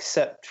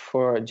except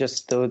for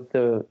just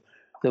the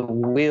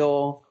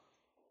will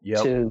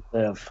to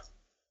live.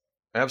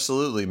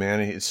 Absolutely, man.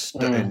 He's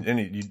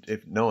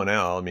if knowing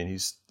Al, I mean,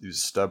 he's a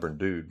stubborn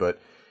dude,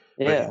 but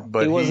he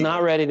was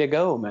not ready to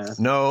go, man.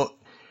 No,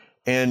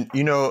 and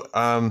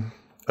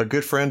a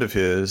good friend of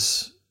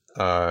his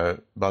by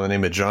the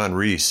name of John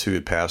Reese, who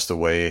had passed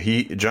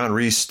away. John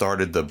Reese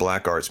started the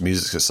Black Arts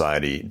Music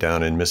Society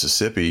down in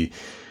Mississippi.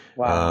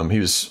 Wow. He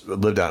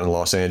lived out in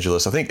Los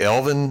Angeles. I think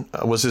Elvin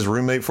was his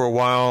roommate for a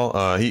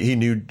while. He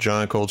knew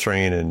John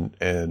Coltrane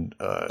and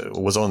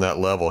was on that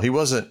level. He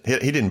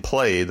didn't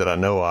play that I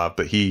know of,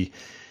 but he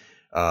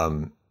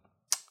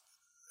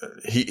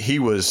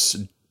was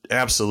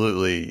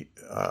absolutely,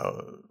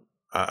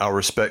 I'll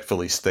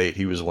respectfully state,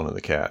 he was one of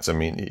the cats. I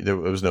mean, there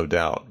was no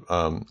doubt,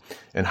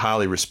 and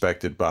highly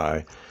respected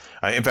by,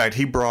 in fact,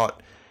 he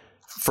brought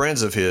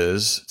friends of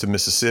his to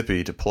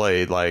Mississippi to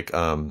play, like,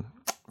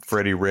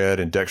 Freddie Redd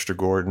and Dexter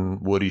Gordon,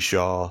 Woody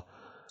Shaw,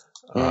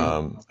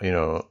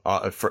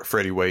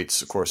 Freddie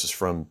Waits, of course, is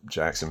from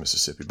Jackson,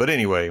 Mississippi. But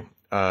anyway,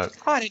 I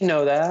didn't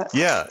know that.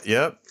 Yeah.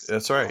 Yep.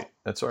 That's right.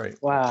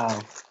 Wow.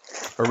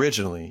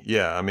 Originally.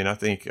 Yeah. I mean, I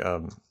think,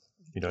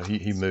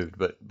 he moved,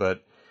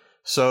 but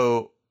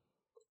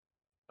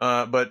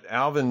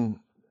Alvin,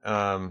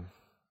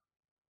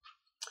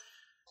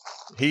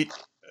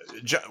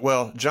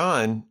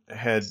 John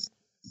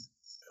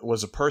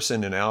was a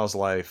person in Al's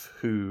life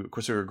who, of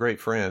course, they were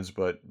great friends,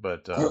 but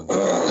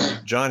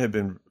John had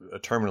been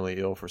terminally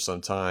ill for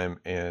some time,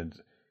 and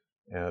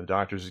the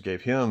doctors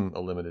gave him a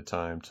limited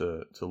time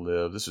to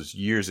live. This was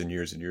years and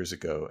years and years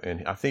ago,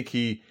 and I think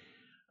he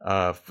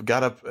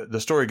got up. The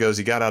story goes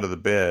he got out of the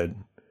bed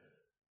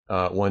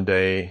one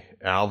day.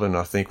 Alvin,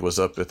 I think, was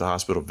up at the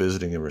hospital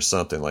visiting him or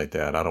something like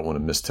that. I don't want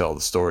to mistell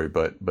the story,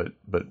 but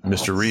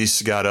Mr.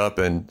 Reese got up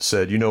and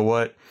said, "You know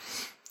what?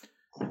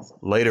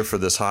 Later for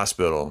this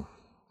hospital."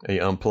 He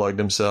unplugged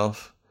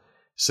himself,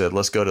 said,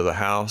 "Let's go to the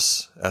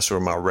house. That's where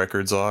my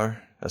records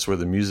are. That's where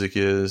the music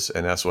is.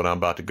 And that's what I'm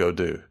about to go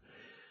do."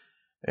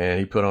 And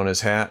he put on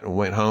his hat and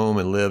went home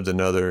and lived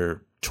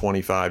another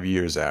 25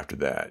 years after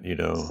that,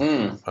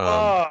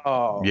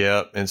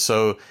 Yeah. And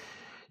so,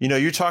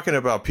 you're talking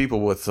about people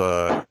with,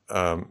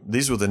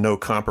 these were the no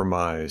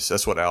compromise.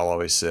 That's what Al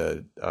always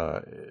said.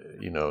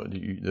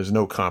 There's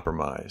no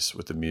compromise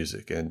with the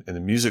music, and the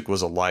music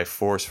was a life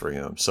force for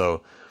him.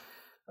 So,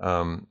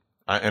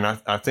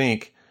 I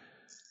think,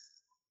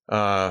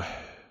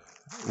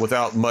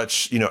 without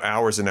much,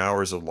 hours and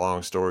hours of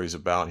long stories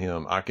about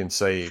him, I can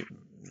say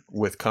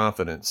with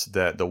confidence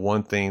that the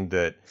one thing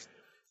that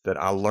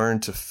I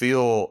learned to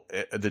feel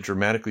that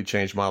dramatically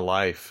changed my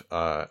life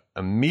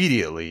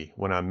immediately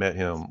when I met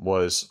him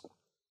was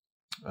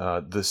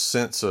the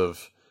sense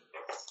of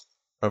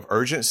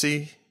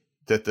urgency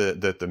that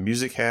the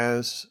music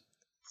has,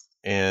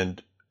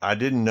 and I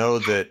didn't know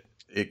that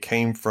it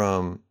came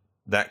from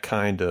that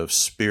kind of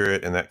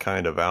spirit and that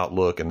kind of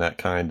outlook and that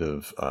kind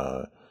of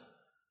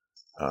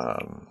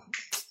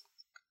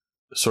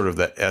sort of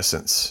that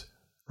essence,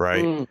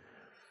 right?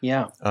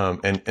 Yeah.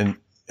 And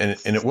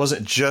it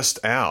wasn't just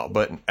Al,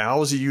 but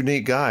Al was a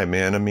unique guy,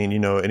 man. I mean,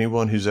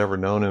 anyone who's ever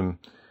known him,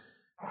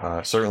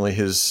 certainly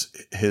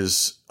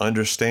his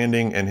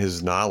understanding and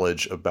his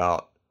knowledge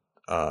about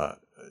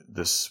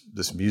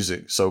this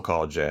music,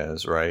 so-called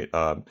jazz, right?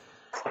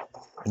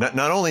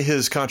 Not only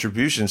his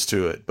contributions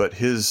to it, but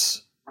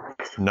his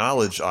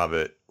knowledge of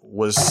it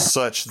was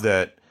such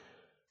that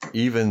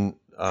even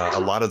a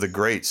lot of the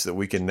greats that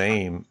we can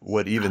name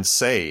would even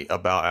say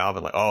about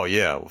Alvin, like, "Oh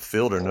yeah, well,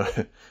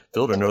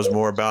 Fielder knows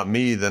more about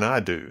me than I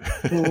do,"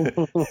 and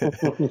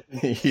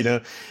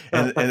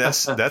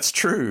that's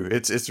true.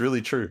 It's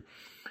really true.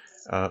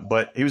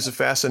 But he was a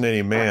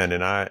fascinating man,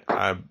 and I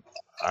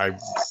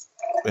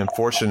am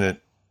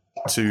fortunate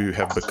to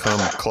have become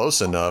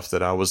close enough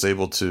that I was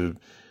able to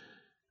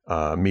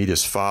meet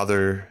his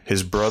father.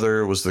 His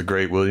brother was the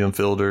great William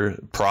Fielder,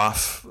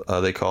 Prof.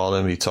 They called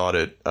him. He taught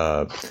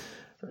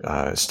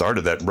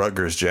started that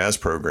Rutgers jazz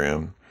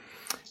program,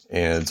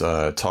 and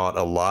taught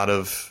a lot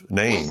of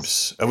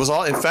names. It was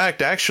all, in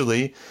fact,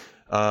 actually,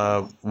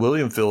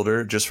 William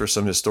Fielder, just for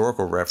some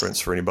historical reference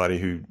for anybody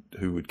who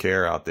would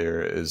care out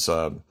there, is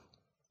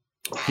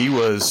he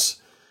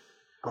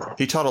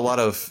taught a lot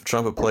of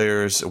trumpet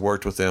players,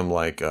 worked with them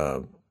like,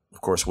 of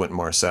course, Wynton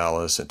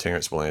Marsalis and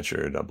Terence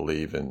Blanchard, I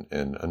believe, and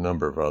a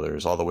number of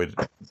others, all the way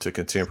to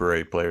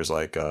contemporary players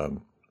like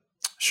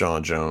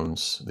Sean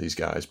Jones, these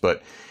guys.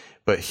 But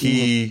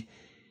he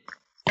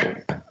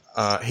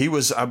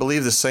was, I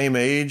believe, the same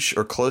age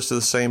or close to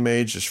the same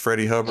age as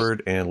Freddie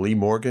Hubbard and Lee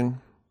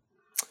Morgan,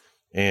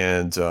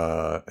 and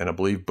I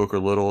believe Booker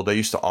Little. They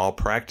used to all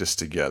practice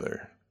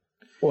together.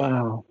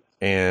 Wow.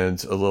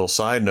 And a little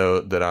side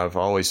note that I've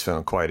always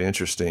found quite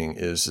interesting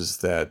is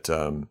that,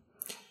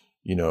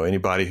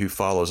 anybody who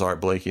follows Art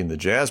Blakey and the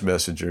Jazz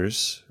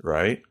Messengers,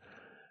 right?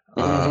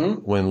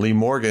 When Lee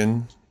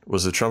Morgan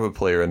was the trumpet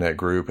player in that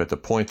group, at the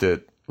point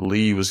that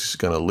Lee was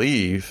going to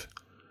leave,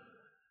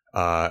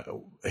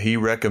 he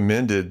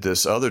recommended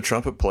this other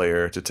trumpet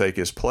player to take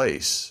his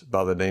place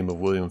by the name of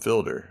William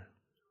Fielder.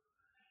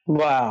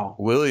 Wow.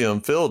 William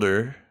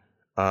Fielder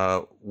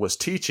was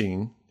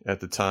teaching at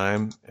the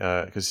time,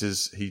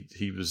 because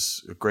he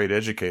was a great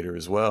educator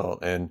as well,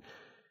 and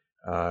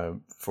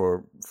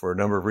for a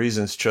number of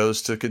reasons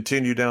chose to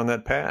continue down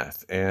that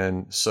path.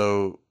 And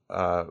so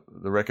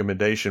the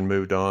recommendation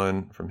moved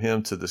on from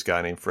him to this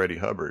guy named Freddie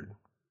Hubbard.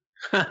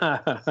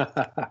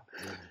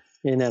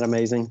 Isn't that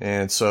amazing?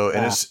 And so,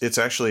 and it's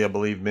actually, I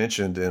believe,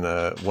 mentioned in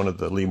one of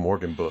the Lee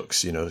Morgan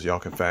books. Y'all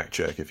can fact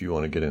check if you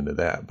want to get into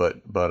that.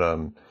 But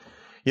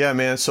yeah,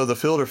 man. So the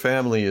Fielder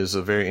family is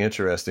a very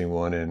interesting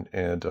one,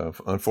 and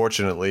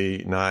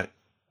unfortunately not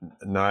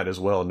as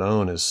well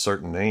known as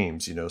certain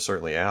names.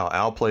 Certainly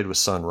Al played with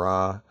Sun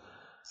Ra.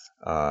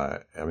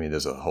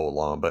 There's a whole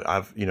long, but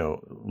I've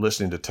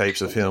listening to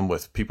tapes of him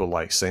with people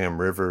like Sam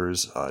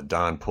Rivers,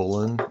 Don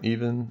Pullen,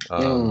 even.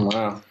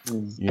 Wow.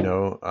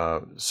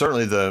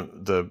 Certainly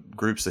the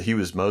groups that he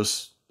was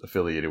most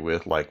affiliated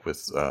with, like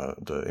with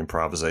the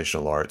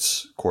Improvisational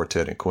Arts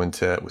Quartet and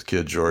Quintet with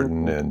Kid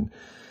Jordan and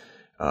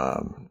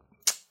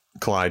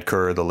Clyde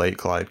Kerr, the late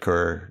Clyde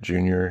Kerr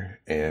Jr.,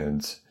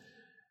 and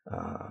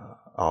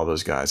all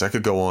those guys. I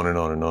could go on and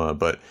on and on,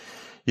 but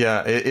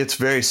yeah, it's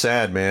very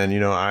sad, man.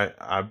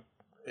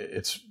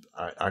 It's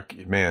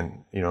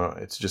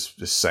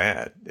just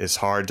sad. It's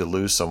hard to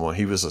lose someone.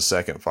 He was a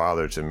second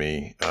father to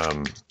me.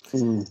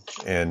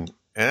 And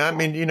I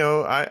mean,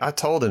 I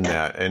told him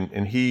that,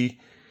 and he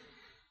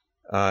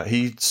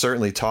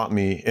certainly taught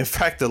me. In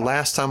fact, the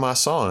last time I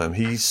saw him,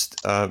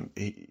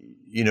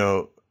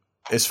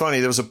 it's funny.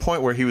 There was a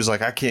point where he was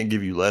like, "I can't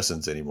give you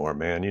lessons anymore,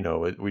 man.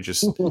 We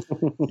just,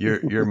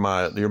 you're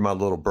my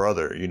little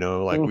brother.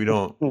 Like we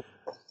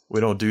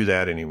don't do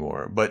that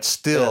anymore." But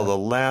still, the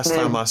last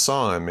time I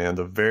saw him, man,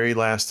 the very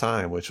last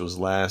time, which was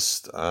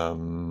last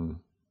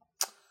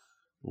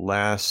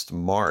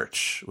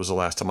March, was the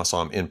last time I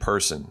saw him in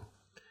person.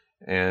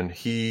 And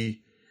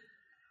he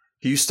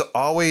used to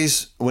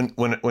always,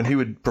 when he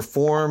would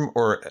perform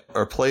or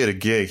play at a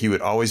gig, he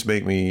would always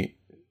make me,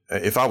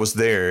 if I was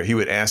there, he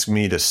would ask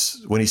me to,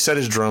 when he set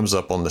his drums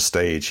up on the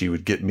stage, he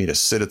would get me to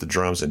sit at the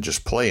drums and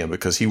just play them,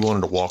 because he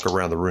wanted to walk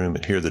around the room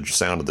and hear the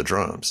sound of the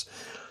drums.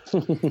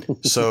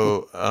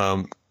 So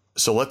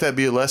let that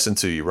be a lesson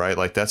to you, right?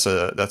 Like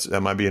that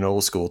might be an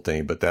old school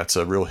thing, but that's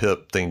a real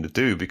hip thing to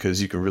do,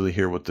 because you can really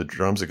hear what the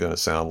drums are going to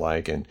sound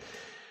like. And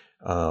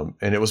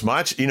it was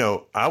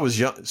I was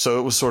young, so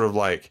it was sort of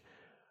like,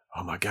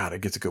 oh my God, I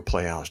get to go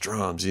play Al's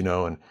drums, and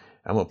I'm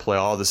going to play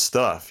all this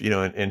stuff,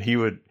 and he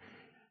would,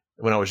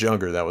 when I was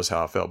younger, that was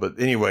how I felt. But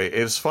anyway,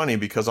 it was funny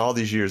because all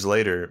these years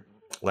later,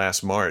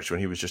 last March, when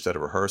he was just at a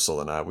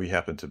rehearsal and we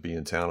happened to be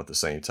in town at the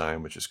same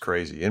time, which is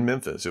crazy, in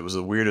Memphis. It was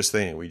the weirdest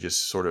thing. We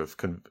just sort of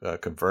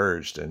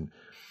converged, and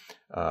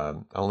I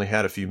only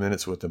had a few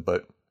minutes with him,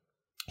 but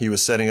he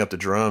was setting up the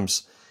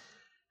drums,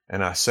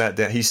 and I sat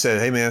down. He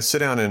said, "Hey man, sit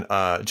down and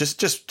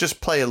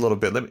just play a little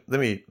bit. Let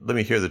me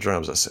hear the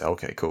drums." I said,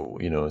 "Okay, cool."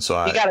 And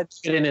so you got to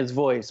do it in his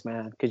voice,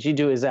 man, because you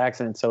do his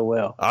accent so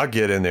well. I'll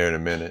get in there in a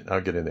minute,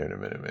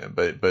 man.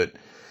 But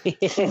he,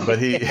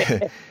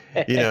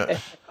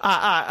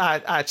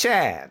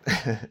 Chad.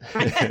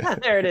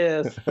 There it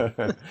is.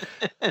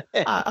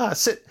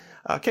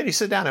 Can you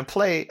sit down and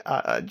play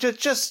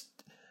just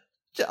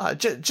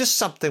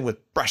something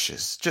with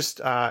brushes,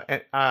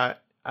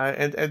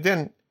 and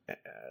then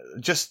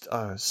just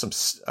a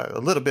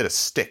little bit of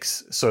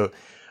sticks. So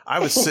I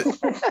was sitting.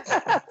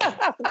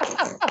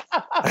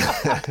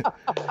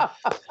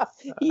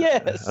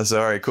 Yes. That's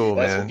all right. Cool,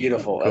 man. That's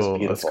beautiful.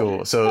 Cool. That's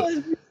cool.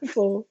 So,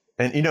 beautiful.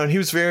 And and he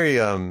was very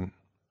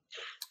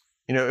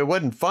it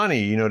wasn't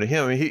funny, to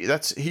him.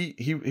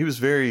 He was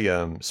very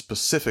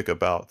specific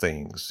about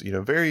things.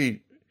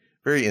 Very,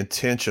 very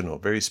intentional,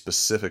 very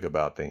specific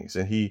about things.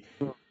 And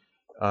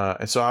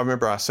and so I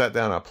remember I sat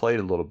down, I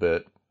played a little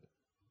bit,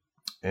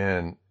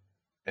 and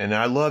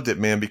I loved it,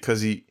 man,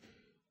 because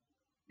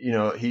you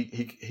know,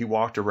 he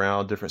walked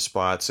around different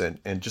spots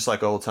and just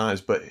like old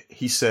times, but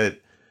he said,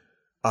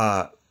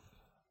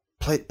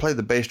 play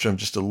the bass drum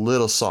just a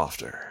little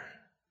softer.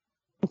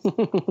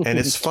 And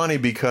it's funny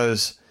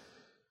because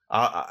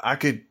I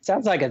could.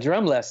 Sounds like a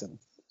drum lesson.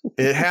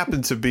 It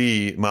happened to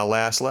be my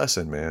last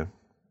lesson, man.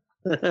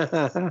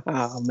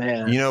 Oh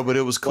man. You know, but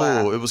it was cool.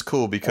 Wow. It was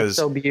cool because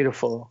that's so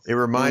beautiful. It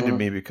reminded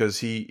me because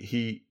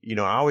he, you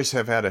know, I always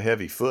have had a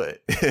heavy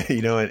foot,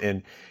 you know,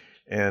 and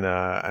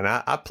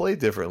I play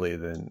differently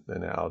than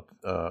Al.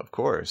 Of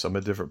course, I'm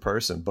a different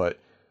person, but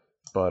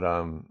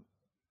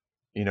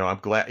you know, I'm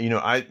glad. You know,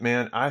 I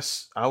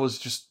was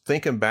just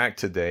thinking back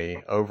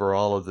today over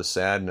all of the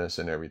sadness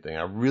and everything.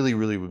 I really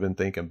been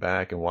thinking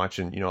back and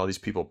watching, you know, all these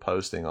people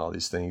posting all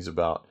these things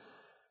about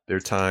their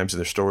times and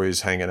their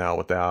stories hanging out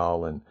with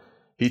Al, and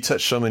he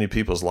touched so many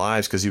people's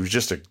lives because he was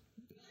just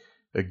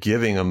a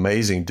giving,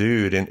 amazing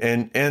dude,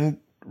 and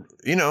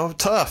you know,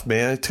 tough,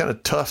 man. It's kind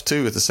of tough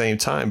too at the same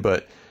time.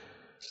 But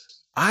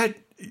I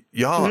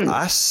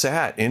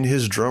sat in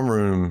his drum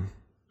room,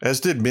 as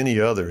did many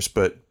others,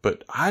 but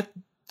I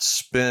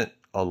spent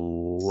a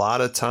lot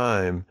of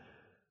time,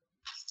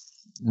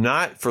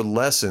 not for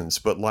lessons,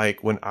 but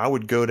like when I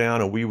would go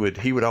down and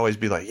he would always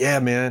be like, yeah,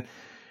 man,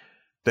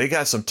 they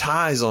got some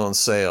ties on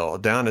sale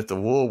down at the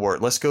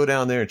Woolworth. Let's go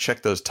down there and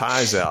check those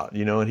ties out,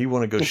 you know, and he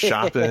want to go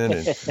shopping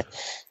and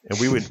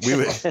we would.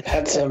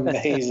 That's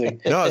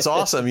amazing. No, it's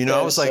awesome. You know,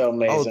 I was like, so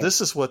oh,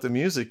 this is what the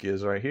music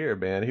is right here,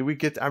 man. I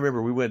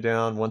remember we went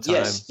down one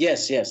time.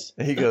 Yes.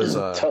 And he goes,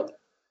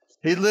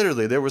 he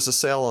literally, there was a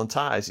sale on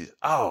ties. He's,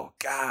 oh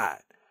God.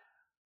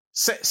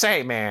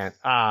 Say, man,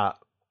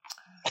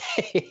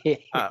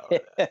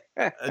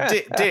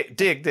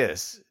 dig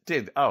this.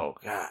 Oh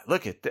God,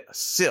 look at this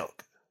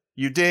silk.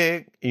 You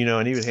dig? You know,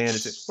 and he would hand it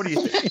to. What do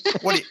you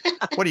think?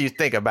 What do you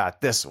think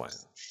about this one?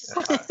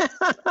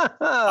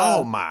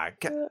 Oh my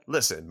God!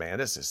 Listen, man,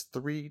 this is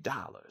 $3.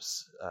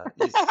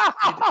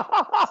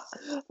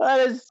 That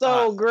is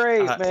so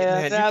great,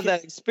 man. To have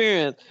that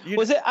experience. He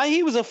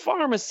was a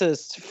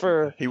pharmacist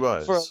for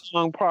a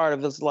long part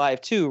of his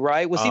life too,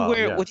 right? Would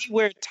he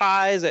wear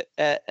ties at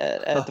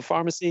the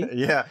pharmacy?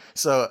 Yeah.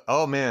 So,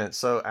 oh man,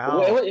 so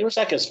Al, it was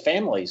like his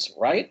family's,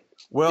 right?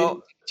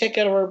 Well, take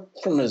it over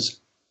from his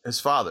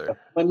father.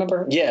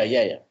 Remember? Yeah.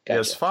 Gotcha.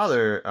 His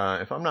father,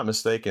 if I'm not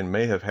mistaken,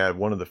 may have had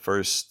one of the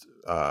first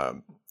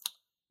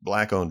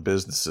black-owned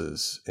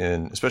businesses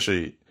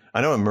especially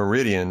I know in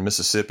Meridian,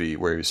 Mississippi,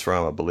 where he's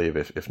from, I believe.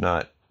 If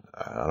not,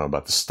 I don't know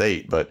about the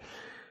state, but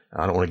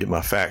I don't want to get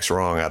my facts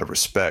wrong out of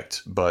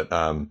respect. But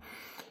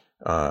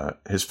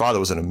his father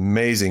was an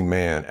amazing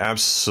man,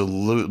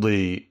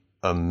 absolutely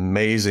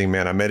amazing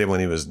man. I met him when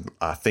he was,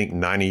 I think,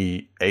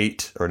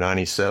 98 or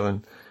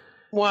 97.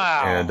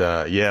 Wow.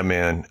 And yeah,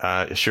 man,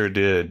 I sure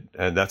did.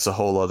 And that's a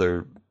whole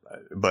other,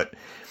 but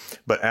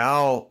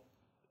Al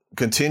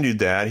continued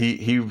that.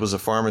 He was a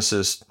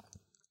pharmacist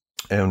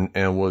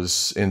and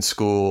was in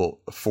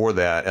school for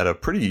that at a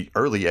pretty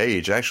early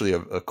age, actually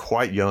a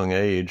quite young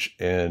age,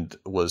 and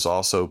was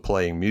also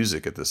playing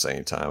music at the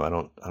same time. I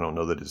don't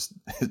know that his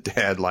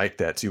dad liked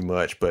that too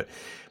much, but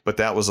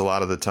that was a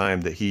lot of the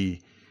time that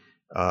he,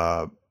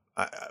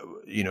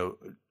 you know,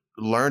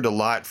 learned a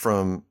lot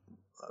from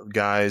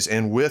guys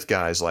and with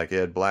guys like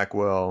Ed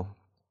Blackwell.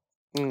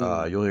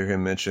 You'll hear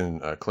him mention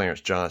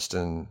Clarence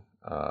Johnston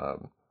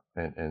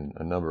and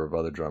a number of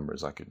other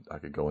drummers I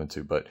could go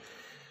into, but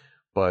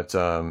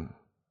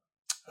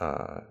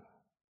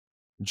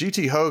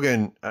G.T.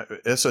 Hogan,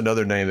 that's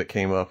another name that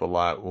came up a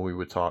lot when we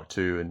would talk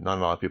to, and not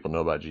a lot of people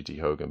know about G.T.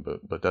 Hogan, but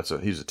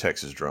he's a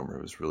Texas drummer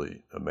who was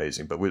really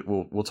amazing. But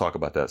we'll talk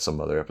about that some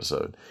other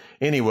episode.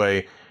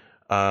 Anyway,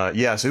 so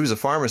he was a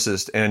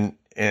pharmacist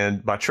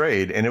and by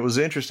trade, and it was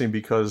interesting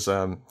because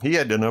he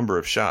had a number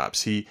of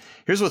shops.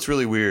 Here's what's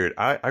really weird.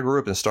 I grew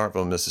up in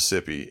Starkville,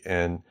 Mississippi,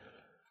 and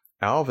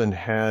Alvin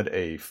had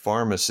a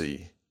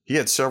pharmacy. He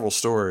had several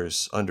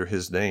stores under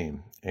his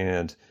name,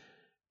 and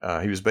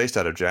he was based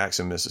out of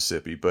Jackson,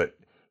 Mississippi, but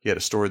he had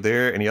a store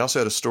there, and he also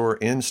had a store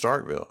in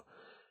Starkville.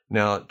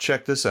 Now,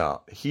 check this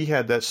out. He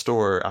had that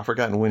store, I've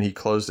forgotten when he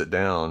closed it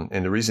down,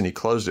 and the reason he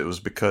closed it was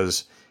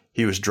because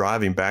he was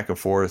driving back and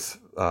forth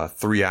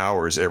 3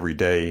 hours every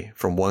day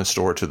from one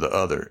store to the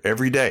other,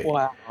 every day.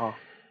 Wow.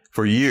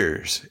 For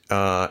years.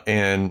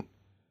 And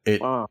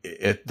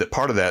the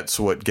part of that's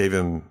what gave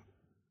him,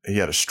 he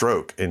had a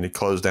stroke, and he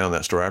closed down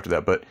that store after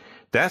that. But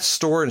that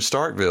store in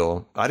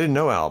Starkville, I didn't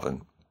know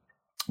Alvin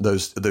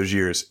those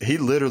years. He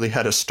literally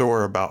had a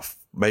store about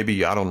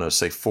maybe, I don't know,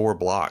 say 4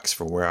 blocks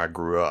from where I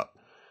grew up.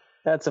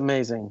 That's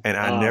amazing. And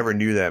I never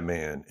knew that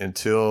man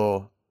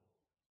until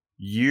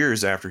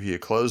years after he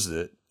had closed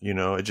it. You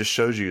know, it just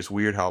shows you it's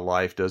weird how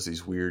life does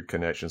these weird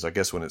connections. I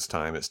guess when it's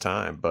time, it's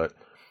time. But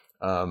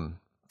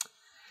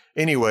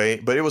anyway,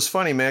 but it was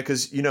funny, man,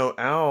 because, you know,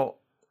 Al,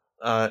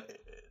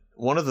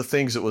 one of the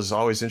things that was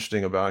always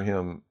interesting about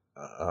him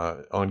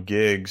on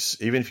gigs,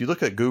 even if you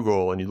look at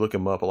Google and you look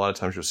him up, a lot of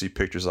times you'll see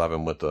pictures of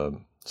him with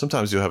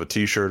sometimes he'll have a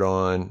T-shirt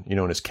on, you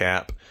know, and his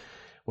cap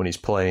when he's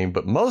playing.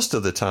 But most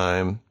of the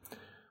time,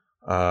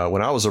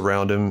 when I was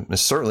around him, and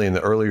certainly in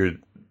the earlier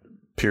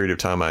period of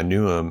time I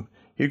knew him,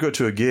 he'd go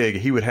to a gig.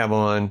 He would have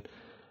on,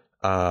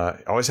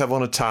 always have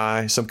on a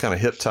tie, some kind of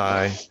hip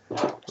tie,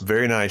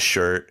 very nice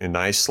shirt and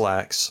nice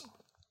slacks.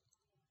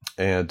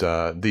 And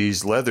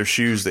these leather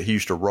shoes that he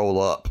used to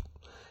roll up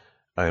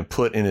and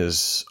put in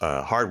his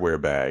hardware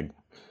bag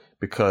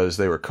because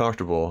they were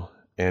comfortable.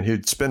 And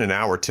he'd spend an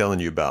hour telling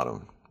you about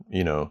them,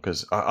 you know,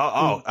 because,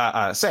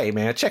 say,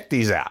 man, check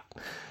these out.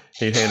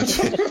 He'd hand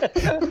it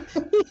to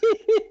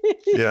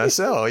yeah, I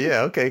said, oh,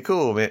 yeah, okay,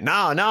 cool, man.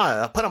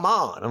 No, put them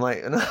on. I'm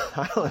like, no,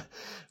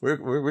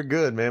 we're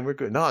good, man. We're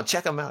good. No,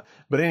 check them out.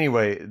 But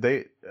anyway,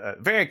 they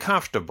very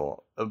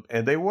comfortable.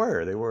 And they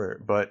were.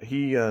 But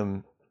he,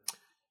 you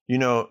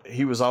know,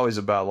 he was always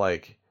about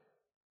like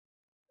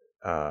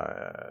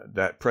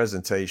that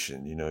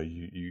presentation. You know,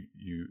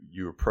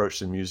 you approach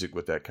the music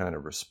with that kind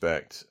of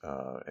respect,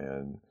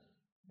 and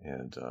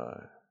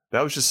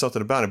that was just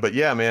something about it. But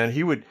yeah, man,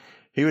 he would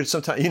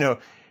sometimes, you know,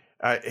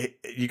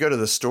 you go to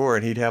the store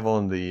and he'd have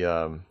on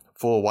the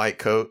full white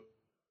coat,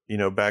 you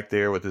know, back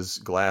there with his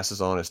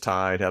glasses on, his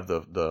tie. He'd have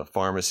the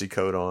pharmacy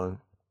coat on,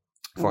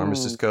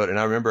 pharmacist coat. And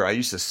I remember I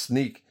used to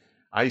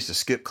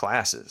skip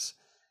classes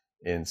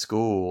in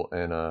school,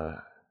 and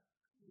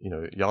you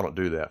know, y'all don't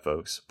do that,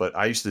 folks, but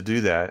I used to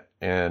do that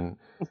and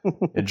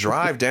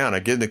drive down.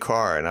 I'd get in the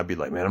car and I'd be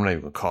like, man, I'm not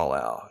even gonna call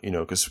out, you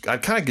know, because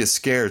I'd kind of get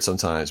scared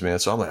sometimes, man.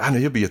 So I'm like, I know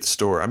he'll be at the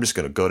store. I'm just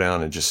gonna go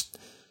down and just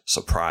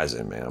surprise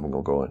him, man. I'm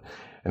gonna go in,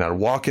 and I'd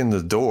walk in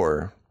the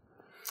door,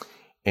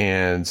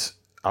 and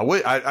I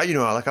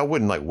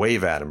wouldn't like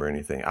wave at him or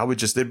anything.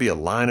 There'd be a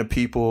line of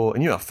people,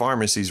 and you know,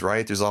 pharmacies,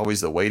 right? There's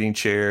always the waiting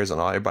chairs, and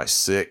everybody's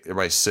sick.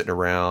 Everybody's sitting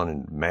around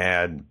and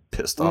mad, and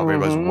pissed off.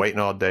 Everybody's waiting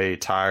all day,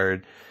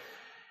 tired.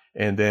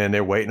 And then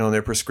they're waiting on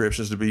their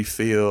prescriptions to be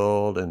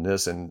filled, and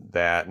this and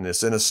that. And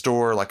it's in a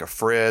store like a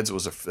Fred's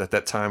at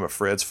that time, a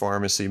Fred's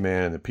pharmacy,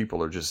 man. And the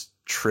people are just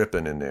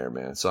tripping in there,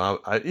 man. So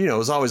I you know, it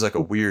was always like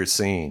a weird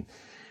scene.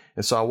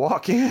 And so I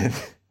walk in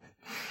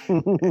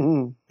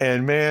and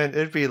man,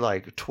 it'd be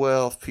like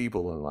 12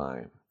 people in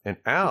line. And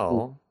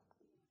Al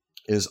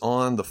is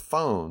on the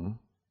phone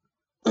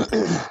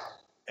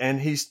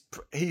and he's,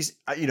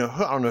 you know,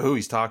 I don't know who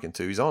he's talking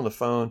to. He's on the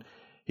phone.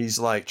 He's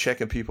like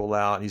checking people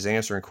out. He's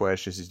answering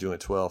questions. He's doing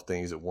 12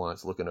 things at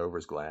once, looking over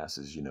his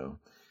glasses, you know.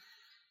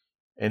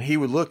 And he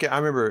would I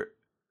remember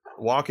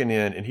walking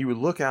in, and he would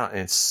look out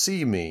and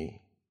see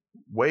me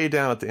way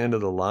down at the end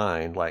of the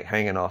line, like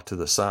hanging off to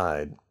the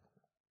side.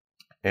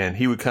 And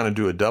he would kind of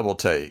do a double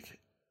take.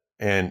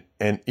 And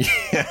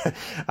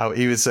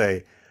he would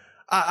say,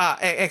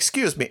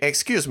 excuse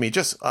me,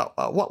 just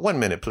 1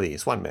 minute,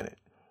 please, 1 minute.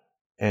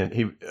 And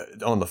he,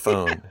 on the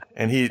phone,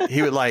 and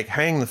he would like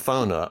hang the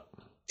phone up.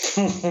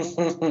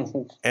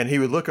 And he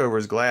would look over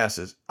his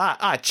glasses.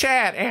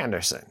 Chad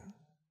Anderson.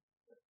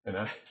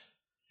 And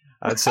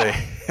I'd say,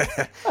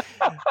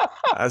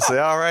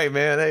 all right,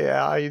 man. Hey,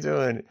 how you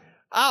doing?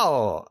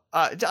 Oh,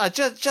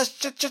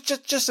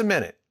 just a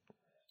minute.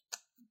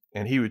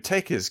 And he would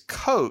take his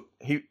coat.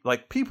 All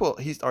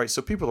right.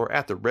 So people are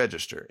at the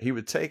register. He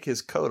would take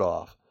his coat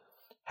off,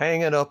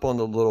 hang it up on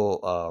the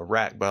little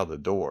rack by the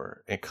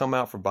door, and come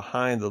out from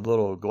behind the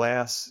little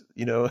glass,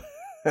 you know.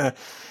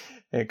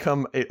 And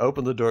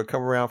open the door,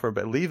 come around for a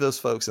bit, leave those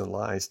folks in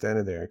line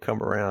standing there, and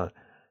come around,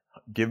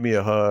 give me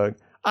a hug.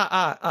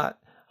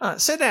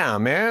 Sit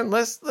down, man.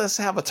 Let's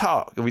have a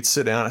talk. And we'd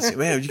sit down. I say,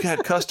 man, you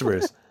got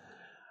customers.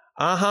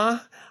 Hey,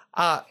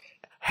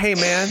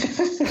 man.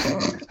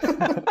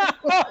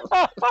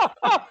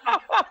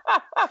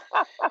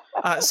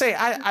 Say,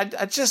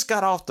 I just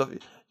got off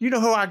you know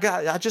who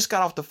I just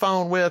got off the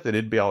phone with? And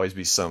it'd always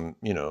be some,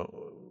 you know,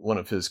 one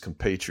of his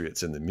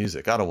compatriots in the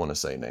music. I don't want to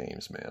say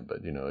names, man,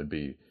 but you know, it'd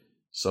be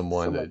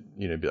someone that,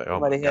 you know, be like, oh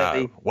my God,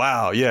 heavy.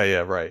 Wow. Yeah.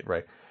 Right.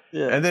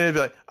 Yeah. And then it'd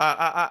be like,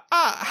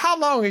 how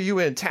long are you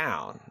in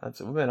town? I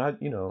said, well, man, I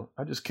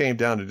just came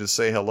down to just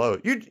say hello.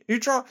 You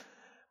draw,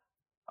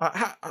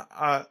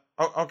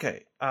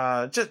 okay.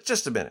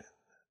 Just a minute.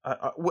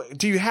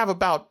 Do you have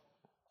about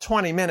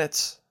 20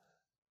 minutes?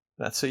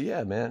 And I'd say,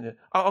 yeah, man.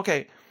 Oh,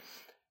 okay.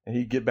 And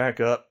he'd get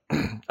back up.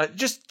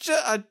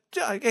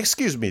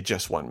 Excuse me,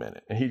 just 1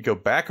 minute. And he'd go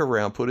back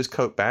around, put his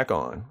coat back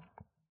on,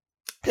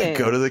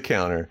 go to the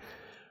counter,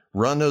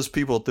 run those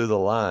people through the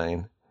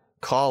line,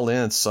 call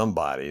in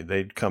somebody.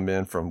 They'd come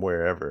in from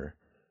wherever,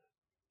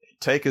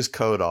 take his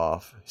coat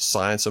off,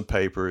 sign some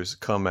papers,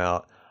 come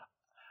out.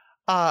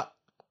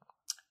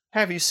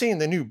 Have you seen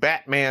the new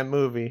Batman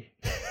movie?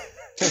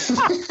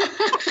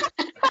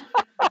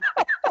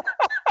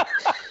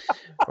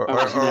 I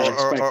was not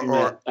expecting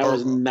that. I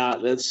was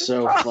not. That's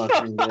so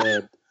fucking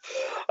good.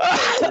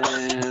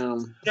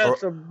 Damn.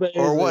 That's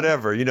amazing. Or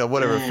whatever, you know,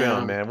 whatever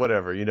film, man,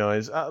 whatever, you know,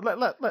 is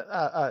let's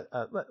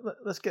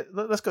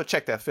go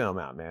check that film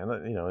out, man.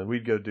 You know, and we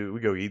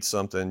go eat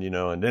something, you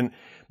know, and then,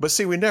 but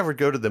see, we never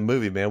go to the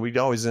movie, man. We'd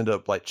always end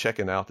up like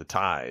checking out the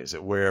ties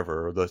at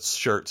wherever, or the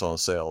shirts on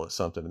sale or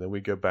something, and then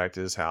we go back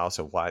to his house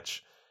and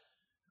watch,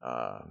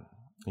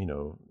 you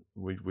know,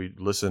 we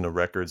listen to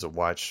records or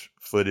watch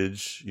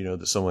footage, you know,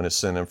 that someone has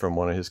sent him from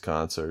one of his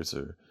concerts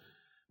or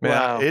Man,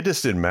 Wow. it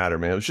just didn't matter,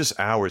 man. It was just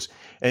hours.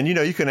 And, you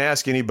know, you can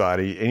ask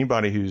anybody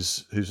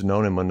who's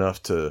known him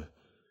enough to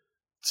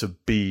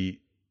be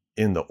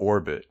in the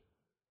orbit.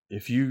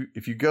 If you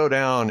go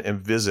down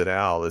and visit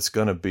Al, it's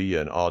going to be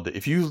an all day.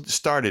 If you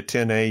start at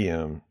 10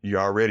 a.m.,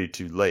 you're already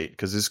too late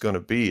because it's going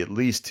to be at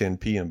least 10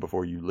 p.m.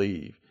 before you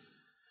leave.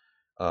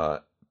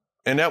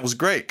 And that was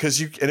great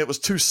and it was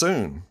too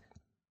soon.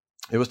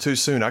 It was too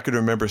soon. I could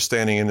remember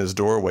standing in his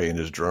doorway in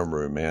his drum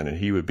room, man, and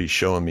he would be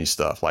showing me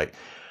stuff like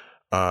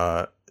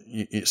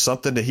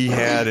something that he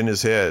had in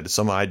his head,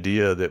 some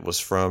idea that was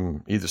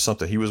from either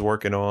something he was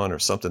working on or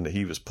something that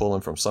he was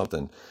pulling from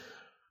something,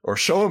 or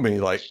showing me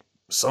like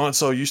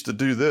so-and-so used to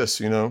do this,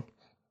 you know,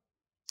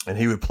 and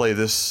he would play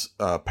this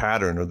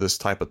pattern or this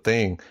type of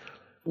thing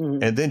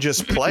and then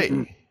just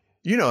play.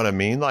 You know what I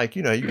mean? Like,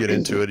 you know, you get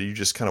into it, you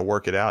just kind of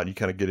work it out. You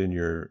kind of get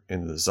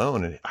in the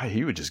zone, and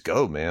he would just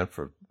go, man,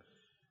 for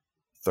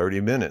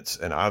 30 minutes.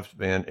 And I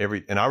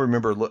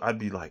remember I'd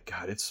be like,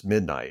 God, it's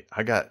midnight.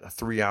 I got a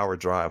 3-hour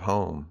drive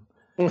home,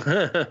 you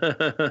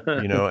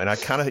know, and I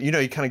kind of, you know,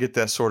 you kind of get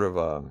that sort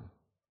of,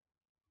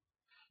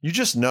 you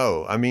just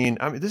know, I mean,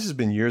 this has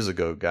been years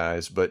ago,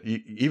 guys, but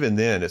even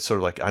then it's sort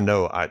of like, I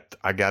know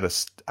I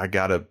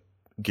gotta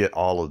get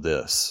all of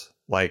this.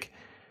 Like,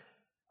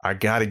 I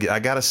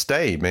gotta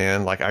stay,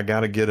 man. Like, I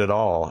gotta get it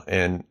all.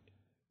 And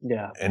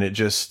it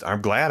just,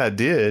 I'm glad I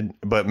did,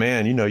 but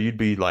man, you know, you'd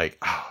be like,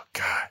 oh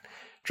God,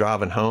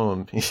 driving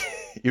home,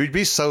 you'd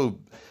be so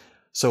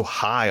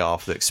high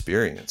off the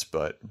experience,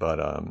 but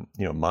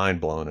you know,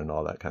 mind blown and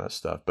all that kind of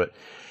stuff. But,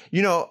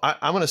 you know,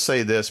 I'm going to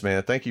say this,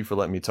 man, thank you for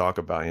letting me talk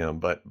about him,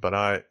 but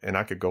I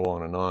could go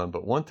on and on,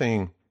 but one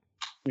thing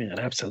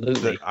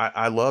absolutely that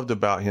I loved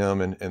about him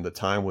and the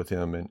time with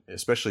him, and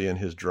especially in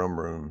his drum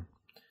room,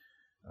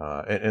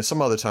 and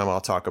some other time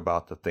I'll talk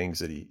about the things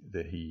that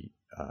he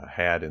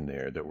had in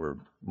there that were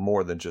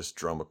more than just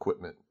drum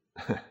equipment.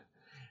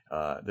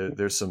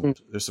 There's some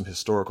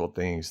historical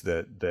things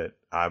that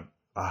I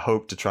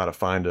hope to try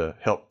to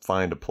help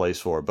find a place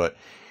for, but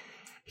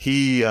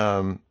he,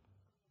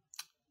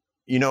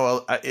 you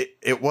know,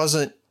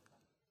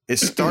 it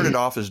started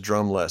off as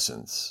drum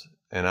lessons,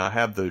 and I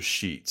have those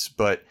sheets,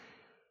 but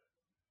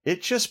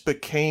it just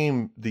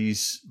became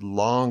these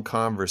long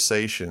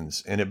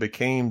conversations, and it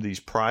became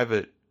these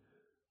private,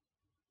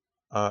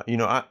 you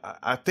know,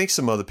 I think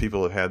some other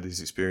people have had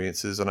these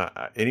experiences, and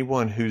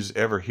anyone who's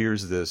ever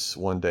hears this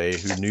one day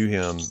who knew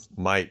him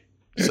might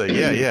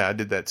say, yeah, I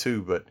did that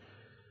too. But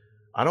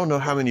I don't know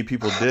how many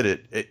people did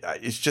it.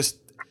 It's just,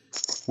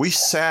 we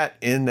sat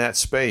in that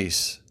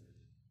space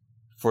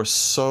for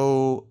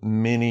so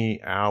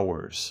many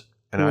hours,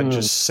 and I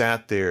just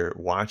sat there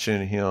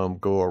watching him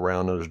go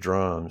around those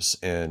drums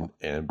and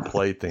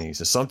play things.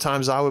 And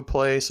sometimes I would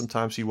play,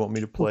 sometimes he'd want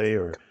me to play,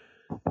 or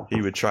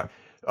he would try.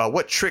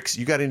 What tricks?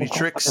 You got any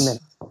tricks?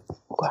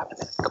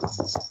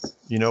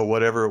 You know,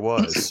 whatever it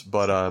was.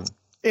 But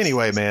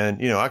anyway, man,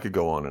 you know, I could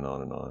go on and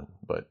on and on.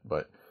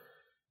 But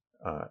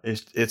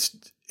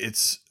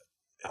it's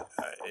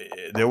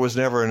there was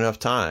never enough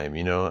time.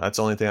 You know, that's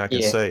the only thing I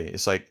can say.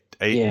 It's like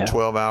 8 and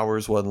 12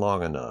 hours wasn't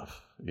long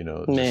enough. You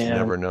know, just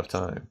never enough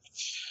time.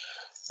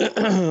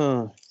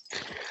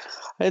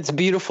 It's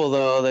beautiful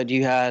though that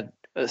you had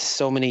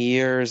so many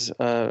years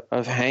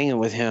of hanging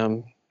with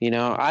him. You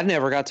know, I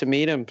never got to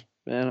meet him.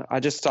 Man, I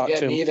just talked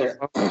to him. Either.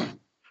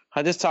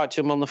 I just talked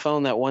to him on the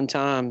phone that one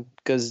time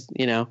because,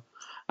 you know,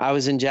 I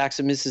was in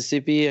Jackson,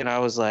 Mississippi, and I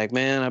was like,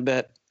 man, I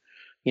bet,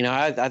 you know,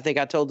 I think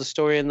I told the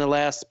story in the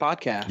last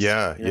podcast.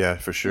 Yeah,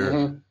 for sure.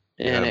 Mm-hmm.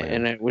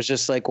 And it was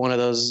just like one of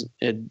those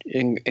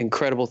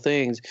incredible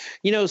things,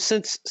 you know,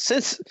 since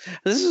this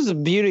is the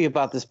beauty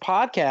about this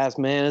podcast,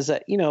 man, is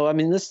that, you know, I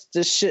mean, this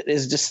shit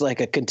is just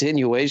like a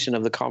continuation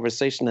of the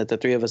conversation that the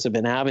three of us have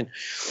been having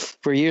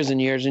for years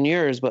and years and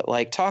years. But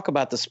like, talk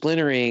about the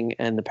splintering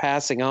and the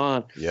passing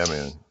on. Yeah,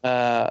 man.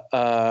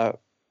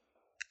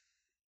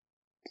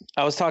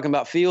 I was talking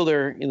about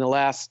Fielder we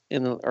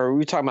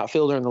were talking about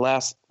Fielder in the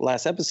last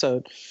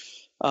episode.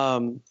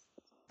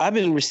 I've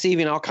been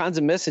receiving all kinds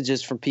of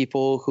messages from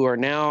people who are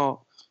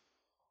now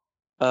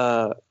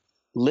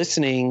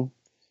listening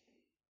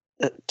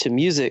to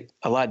music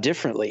a lot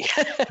differently.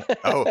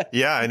 Oh,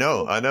 yeah, I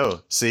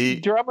know. See,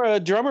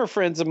 drummer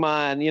friends of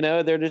mine, you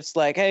know, they're just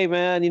like, hey,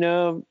 man, you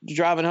know,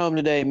 driving home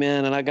today,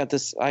 man, and I got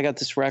this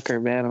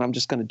record, man, and I'm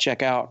just going to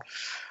check out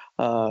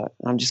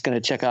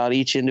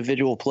each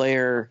individual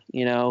player,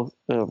 you know,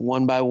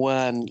 one by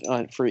one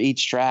for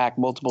each track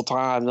multiple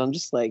times. I'm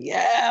just like,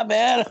 yeah,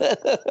 man.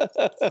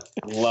 I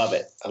love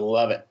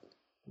it.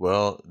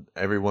 Well,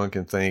 everyone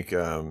can thank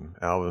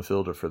Alvin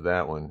Fielder for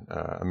that one.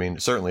 I mean,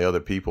 certainly other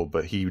people,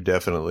 but he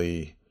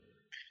definitely,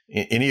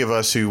 any of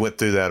us who went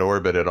through that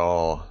orbit at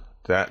all,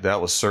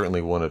 that was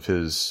certainly one of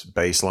his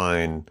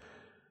baseline.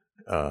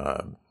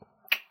 You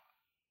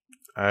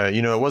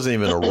know, it wasn't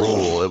even a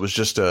rule. It was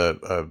just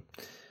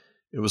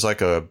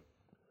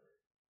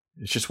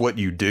it's just what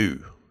you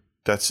do.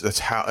 That's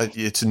how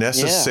it's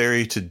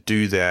necessary to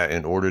do that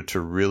in order to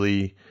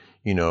really,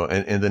 you know,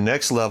 and the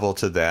next level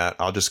to that,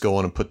 I'll just go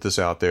on and put this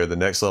out there. The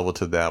next level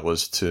to that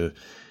was to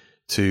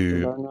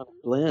to learn how to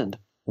blend.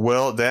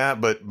 Well, that,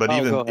 but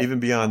Oh, even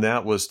beyond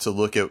that was to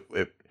look at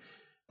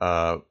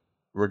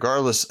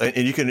regardless,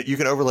 and you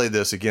can overlay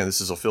this again.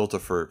 This is a filter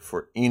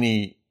for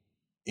anything.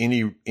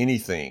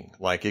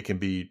 Like it can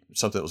be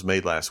something that was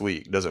made last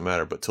week, doesn't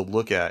matter. But to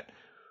look at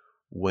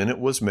when it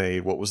was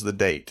made, what was the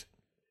date?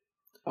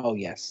 Oh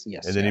yes,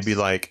 and then you'd be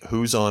like,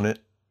 who's on it?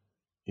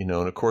 You know,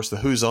 and of course the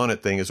who's on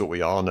it thing is what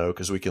we all know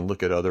because we can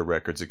look at other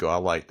records and go, I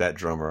like that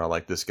drummer, I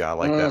like this guy, I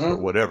like that, but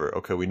whatever.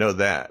 Okay, we know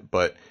that,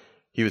 but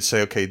he would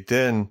say, okay,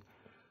 then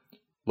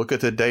look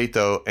at the date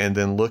though, and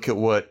then look at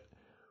what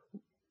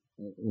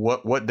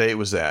date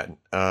was that,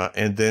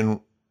 and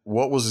then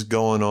what was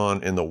going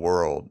on in the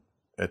world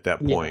at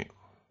that point.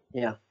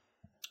 Yeah.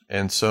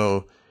 And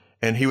so,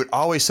 and he would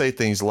always say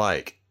things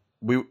like,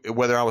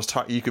 whether I was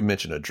talking, you could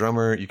mention a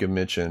drummer, you could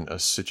mention a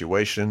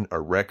situation, a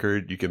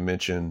record, you could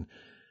mention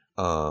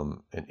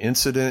an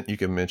incident, you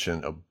can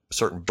mention a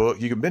certain book,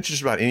 you can mention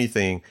just about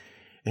anything.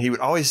 And he would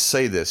always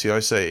say this.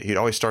 He'd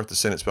always start the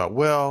sentence about,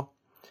 well,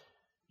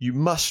 you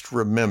must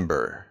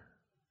remember.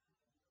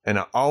 And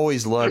I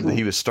always loved that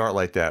he would start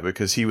like that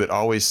because he would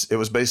always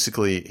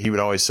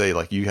say,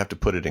 like, you have to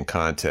put it in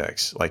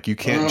context. Like you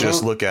can't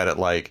just look at it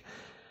like,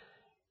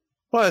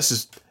 well, this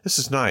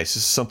is nice.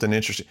 This is something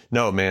interesting.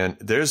 No, man,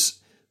 there's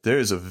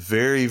a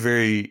very,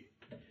 very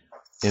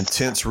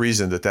intense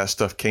reason that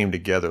stuff came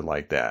together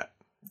like that.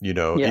 You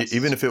know, yes.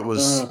 Even if it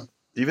was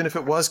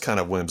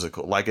kind of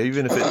whimsical, like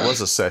even if it was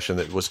a session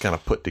that was kind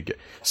of put together,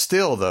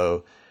 still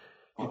though,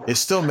 it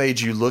still made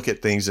you look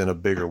at things in a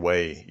bigger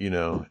way, you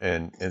know,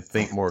 and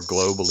think more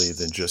globally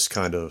than just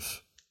kind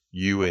of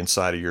you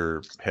inside of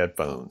your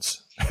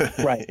headphones.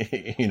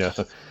 Right. You know,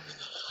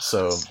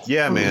 so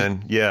yeah,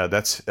 man. Yeah.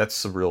 That's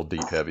some real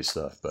deep, heavy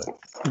stuff, but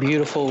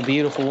beautiful,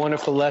 beautiful,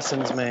 wonderful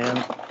lessons, man.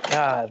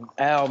 God,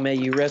 Al, may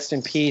you rest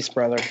in peace,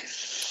 brother.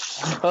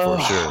 For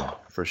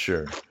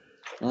sure.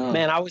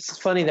 Man, it's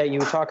funny that you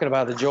were talking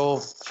about the Joel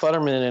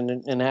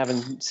Futterman and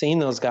having seen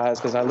those guys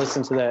because I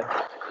listened to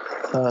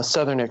that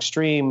Southern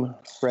Extreme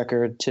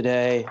record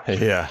today.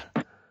 Yeah.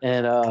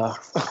 And oh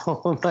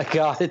my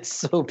God, it's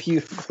so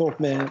beautiful,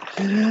 man.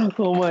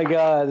 Oh my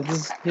God,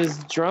 his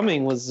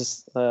drumming was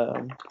just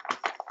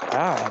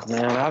God,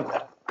 man. I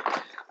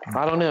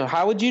don't know.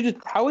 How would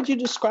you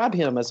describe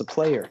him as a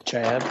player,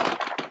 Chad?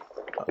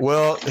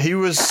 Well, he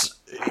was,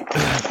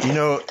 you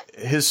know,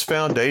 his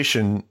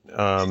foundation.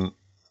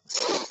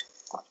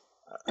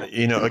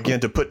 You know, again,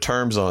 to put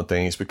terms on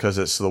things because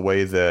it's the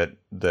way that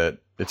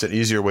it's an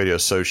easier way to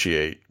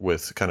associate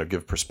with, kind of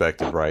give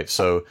perspective, right?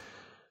 So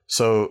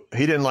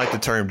he didn't like the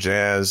term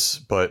jazz,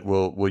 but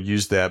we'll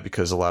use that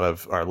because a lot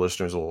of our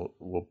listeners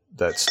will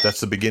that's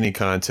the beginning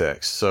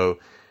context. So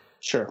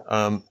sure.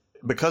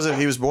 Because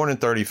he was born in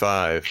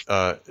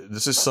 1935,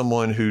 this is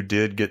someone who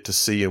did get to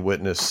see and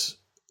witness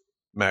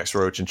Max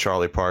Roach and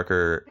Charlie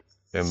Parker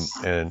and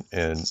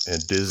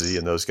Dizzy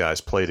and those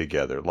guys play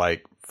together,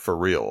 like for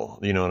real,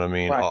 you know what I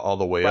mean? Right. All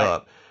the way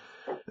up.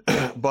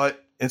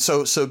 But, and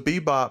so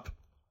bebop,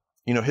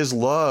 you know, his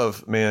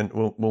love, man,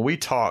 when we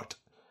talked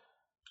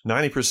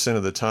 90%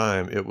 of the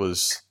time, it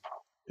was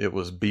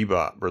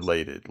bebop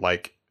related,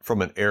 like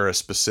from an era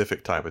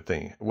specific type of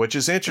thing, which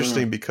is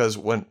interesting because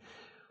when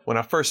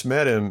I first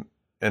met him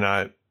and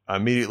I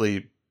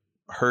immediately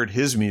heard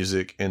his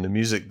music and the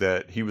music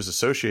that he was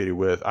associated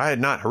with, I had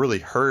not really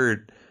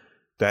heard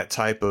that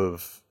type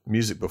of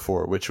music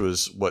before, which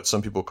was what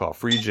some people call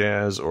free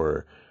jazz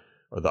or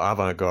the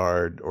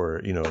avant-garde,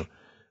 or, you know,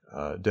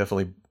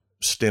 definitely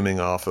stemming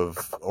off of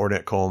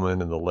Ornette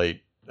Coleman and the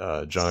late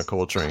John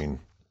Coltrane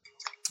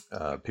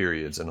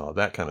periods and all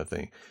that kind of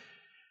thing.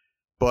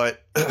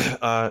 But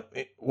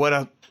what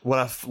I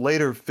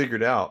later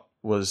figured out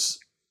was,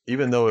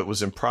 even though it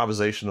was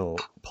improvisational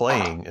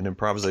playing and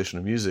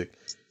improvisational music,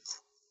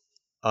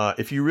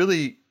 if you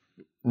really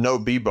know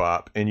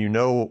bebop and you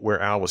know where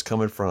Al was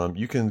coming from,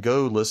 you can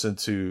go listen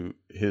to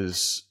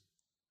his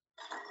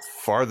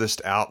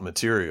farthest out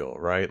material,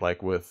 right?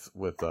 Like with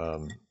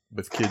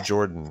Kid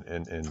Jordan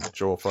and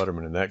Joel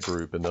Futterman and that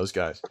group and those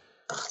guys.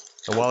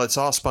 And while it's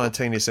all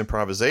spontaneous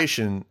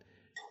improvisation,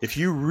 if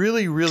you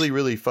really, really,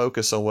 really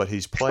focus on what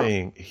he's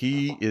playing,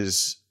 he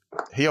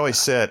always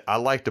said, I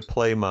like to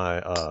play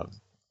my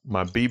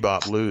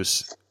bebop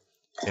loose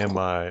and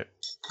I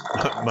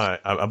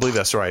believe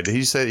that's right.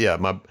 He said, yeah,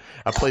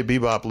 I play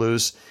bebop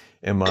loose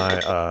and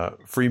my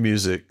free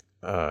music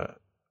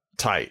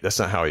tight. That's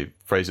not how he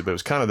phrased it, but it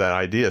was kind of that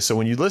idea. So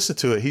when you listen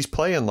to it, he's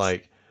playing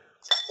like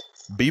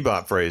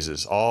bebop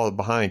phrases all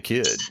behind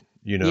Kid,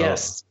 you know.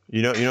 Yes.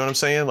 You know what I'm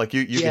saying? Like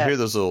you can hear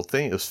those little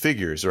things, those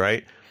figures,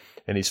 right?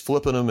 And he's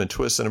flipping them and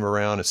twisting them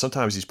around, and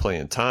sometimes he's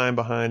playing time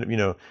behind him, you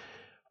know.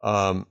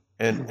 And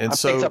I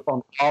so picked up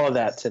on all of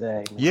that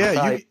today.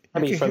 Yeah, I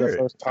mean, for the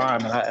first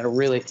time, and I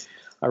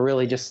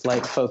really just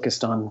like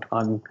focused on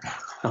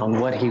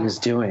what he was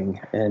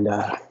doing, and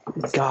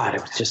God,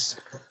 it's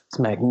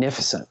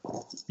magnificent.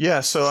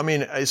 Yeah, so I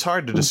mean, it's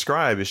hard to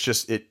describe. It's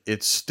just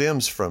it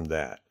stems from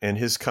that, and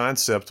his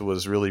concept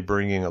was really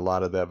bringing a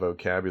lot of that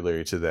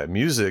vocabulary to that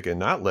music and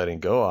not letting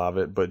go of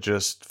it, but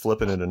just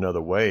flipping it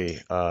another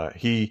way.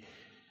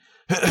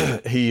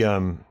 he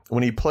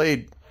when he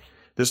played,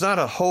 there's not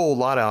a whole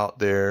lot out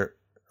there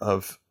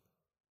of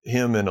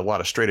him in a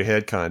lot of straight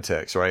ahead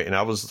contexts, right? And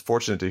I was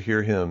fortunate to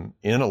hear him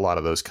in a lot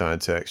of those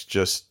contexts,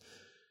 just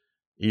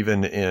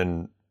even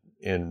in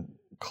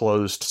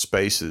closed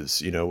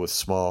spaces, with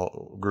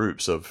small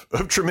groups of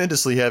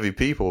tremendously heavy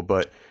people.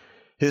 But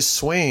his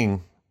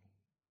swing,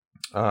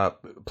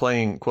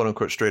 playing quote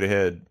unquote straight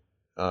ahead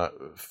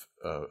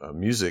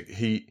music,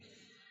 he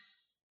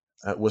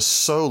was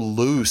so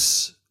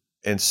loose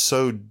and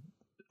so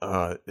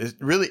it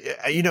really,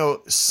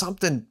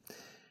 something.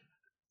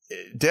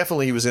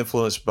 Definitely, he was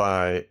influenced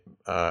by.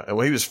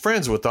 He was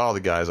friends with all the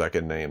guys I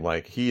could name.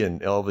 Like he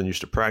and Elvin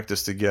used to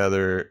practice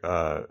together.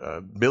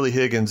 Billy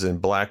Higgins and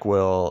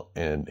Blackwell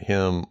and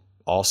him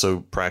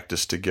also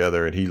practiced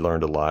together, and he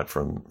learned a lot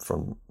from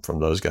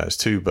those guys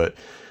too. But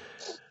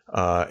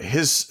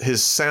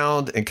his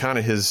sound and kind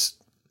of his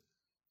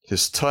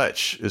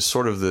touch is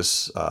sort of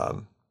this. I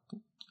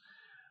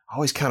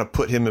always kind of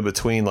put him in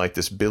between like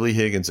this Billy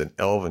Higgins and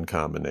Elvin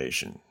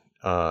combination,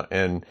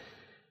 and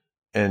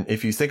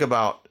if you think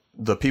about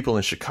the people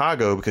in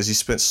Chicago, because he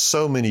spent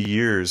so many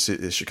years,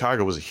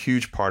 Chicago was a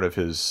huge part of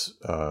his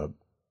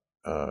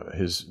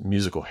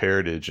musical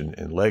heritage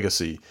and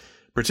legacy,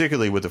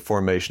 particularly with the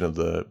formation of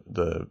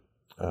the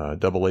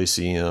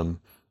AACM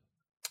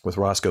with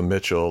Roscoe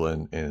Mitchell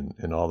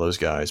and all those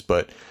guys.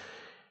 But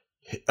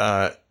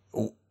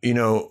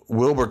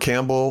Wilbur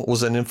Campbell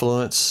was an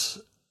influence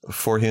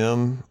for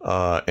him,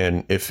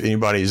 and if you're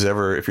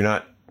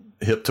not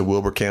hip to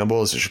Wilbur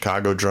Campbell as a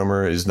Chicago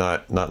drummer, is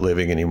not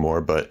living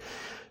anymore, but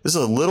there's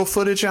a little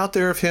footage out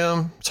there of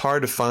him. It's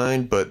hard to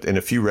find, but in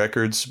a few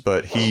records,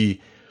 but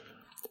he,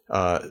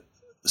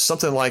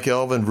 something like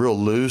Elvin, real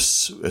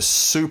loose,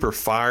 super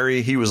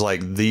fiery. He was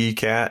like the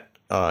cat,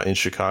 in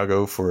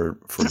Chicago for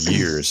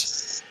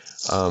years.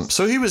 So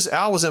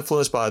Al was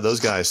influenced by those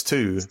guys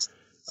too,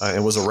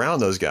 and was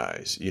around those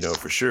guys,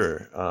 for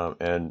sure.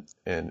 And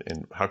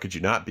how could you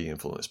not be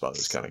influenced by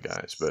those kind of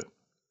guys? But,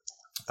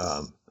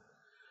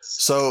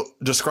 so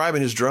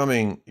describing his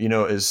drumming,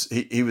 is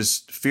he was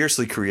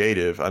fiercely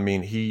creative. I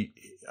mean, he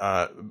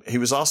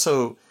was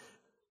also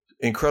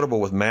incredible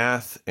with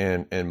math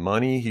and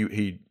money.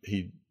 He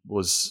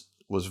was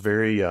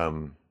very,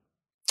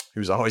 he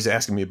was always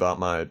asking me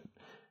about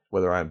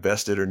whether I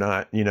invested or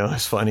not.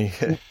 It's funny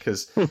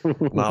because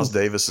Miles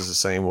Davis is the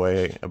same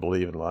way, I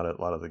believe, in a lot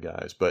of the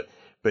guys, but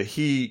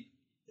he,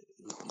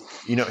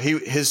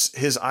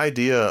 his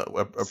idea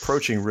of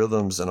approaching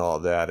rhythms and all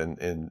of that,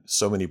 and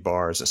so many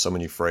bars and so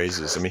many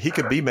phrases. I mean, he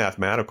could be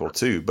mathematical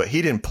too, but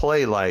he didn't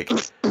play like,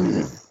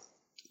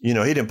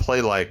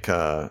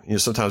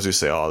 sometimes we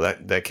say, oh,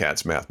 that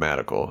cat's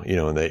mathematical,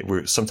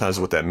 and sometimes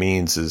what that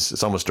means is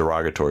it's almost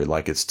derogatory.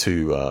 Like it's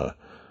too, I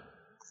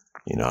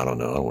don't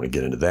know. I don't want to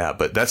get into that,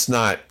 but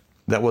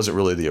that wasn't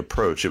really the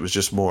approach. It was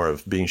just more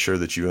of being sure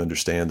that you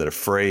understand that a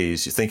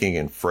phrase, you're thinking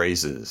in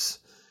phrases.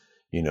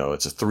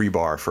 It's a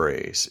 3-bar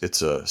phrase.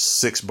 It's a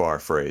 6-bar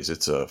phrase.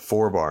 It's a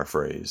 4-bar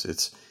phrase.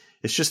 It's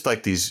just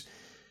like these,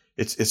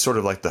 it's sort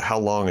of like how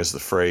long is the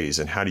phrase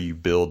and how do you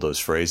build those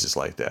phrases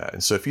like that?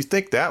 And so if you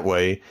think that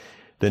way,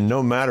 then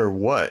no matter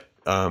what,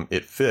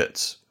 it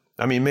fits.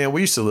 I mean, man,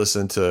 we used to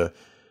listen to,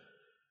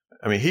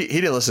 he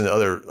didn't listen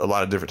to a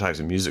lot of different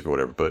types of music or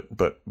whatever,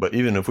 but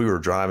even if we were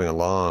driving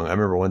along, I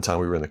remember one time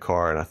we were in the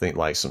car and I think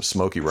like some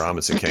Smokey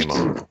Robinson came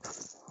on,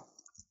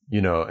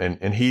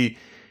 and he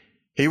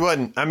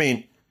wasn't,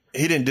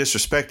 he didn't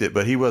disrespect it,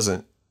 but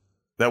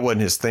that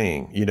wasn't his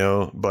thing,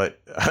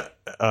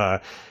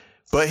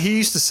 but he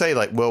used to say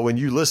like, well, when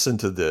you listen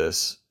to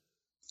this,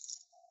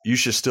 you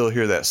should still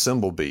hear that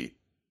cymbal beat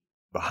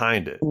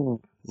behind it.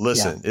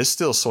 Listen, It's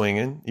still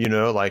swinging,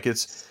 like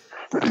it's,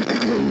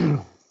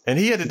 and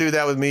he had to do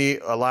that with me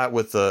a lot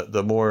with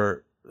the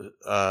more,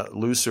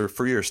 looser,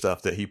 freer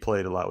stuff that he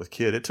played a lot with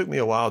Kid. It took me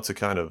a while to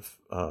kind of,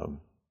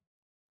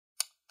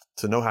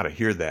 to know how to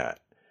hear that.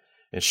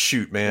 And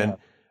shoot, man, yeah.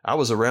 I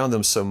was around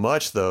them so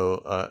much,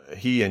 though,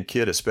 he and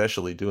Kid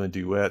especially doing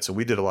duets. And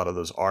we did a lot of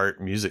those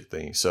art music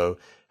things. So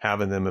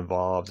having them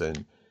involved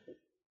and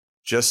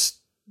just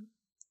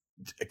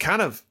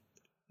kind of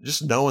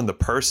just knowing the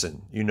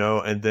person,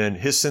 and then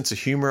his sense of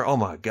humor. Oh,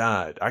 my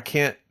God, I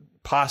can't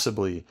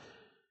possibly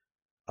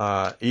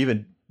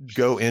even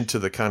go into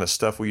the kind of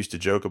stuff we used to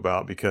joke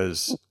about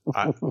because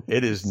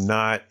it is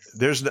not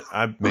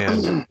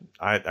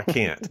I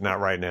can't, not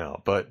right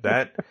now. But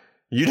that.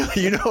 You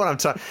know what I'm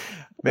talking,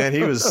 man.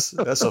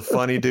 That's a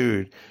funny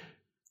dude,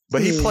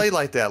 but he played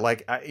like that.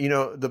 Like,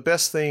 the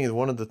best thing,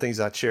 one of the things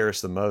I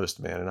cherish the most,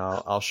 man, and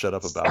I'll shut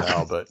up about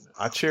Al, but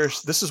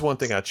this is one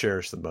thing I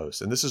cherish the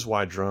most. And this is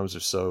why drums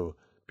are so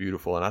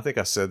beautiful. And I think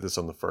I said this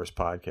on the first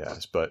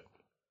podcast, but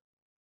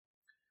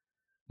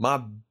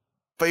my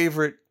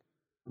favorite,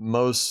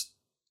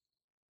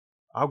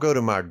 I'll go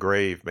to my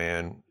grave,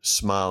 man,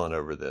 smiling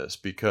over this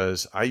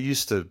because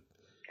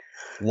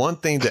one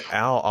thing that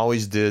Al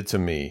always did to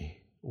me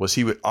was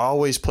he would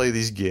always play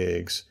these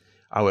gigs.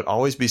 I would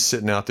always be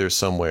sitting out there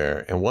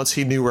somewhere. And once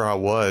he knew where I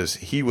was,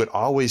 he would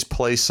always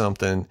play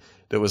something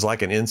that was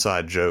like an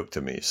inside joke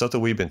to me, something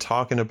we've been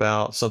talking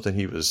about, something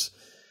he was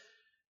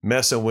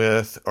messing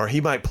with, or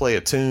he might play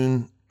a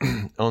tune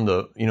on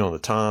the, the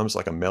toms,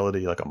 like a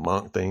melody, like a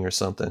monk thing or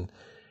something.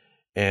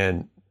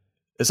 And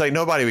it's like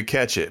nobody would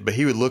catch it, but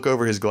he would look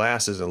over his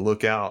glasses and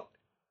look out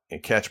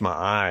and catch my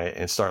eye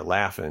and start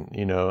laughing,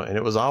 and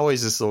it was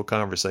always this little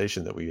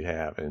conversation that we'd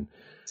have. And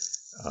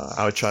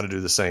I would try to do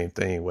the same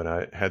thing when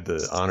I had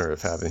the honor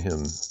of having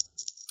him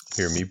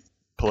hear me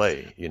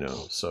play,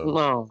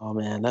 so. Oh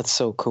man, that's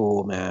so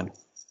cool, man.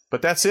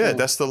 But that's it.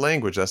 That's the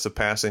language. That's the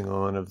passing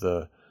on of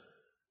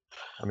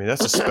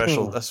that's a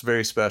special, that's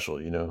very special,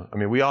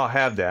 we all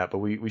have that, but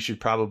we should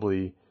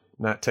probably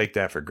not take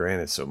that for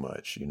granted so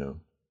much,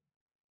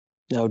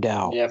 No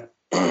doubt. Yep.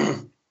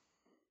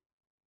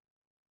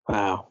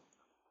 Wow.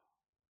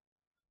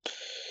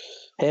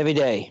 Heavy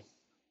day.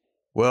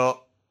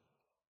 Well,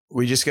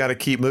 we just got to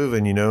keep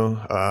moving,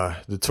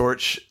 the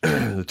torch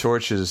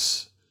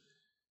is,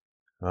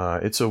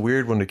 it's a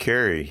weird one to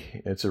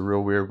carry. It's a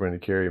real weird one to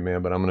carry,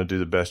 man, but I'm going to do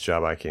the best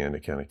job I can to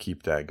kind of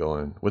keep that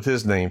going with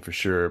his name for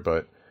sure.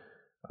 But,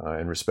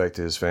 in respect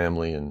to his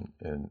family and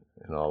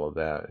all of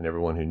that and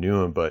everyone who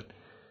knew him. But,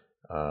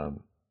 man,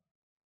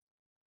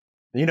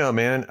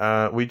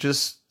 I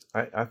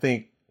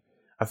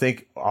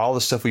think all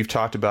the stuff we've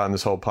talked about in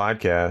this whole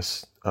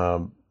podcast,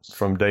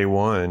 from day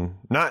one,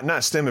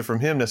 not stemming from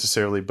him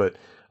necessarily, but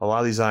a lot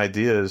of these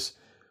ideas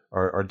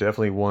are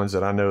definitely ones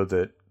that I know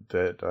that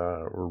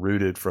were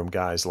rooted from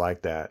guys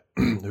like that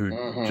who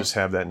just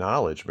have that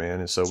knowledge, man.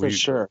 And so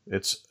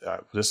it's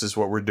this is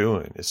what we're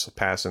doing. It's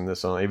passing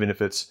this on, even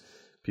if it's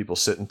people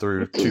sitting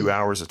through 2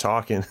 hours of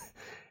talking.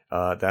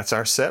 That's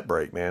our set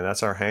break, man.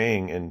 That's our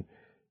hang. And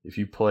if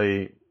you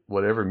play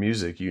whatever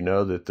music,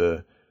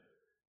 that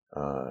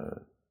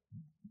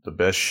the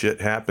best shit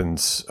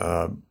happens,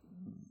 on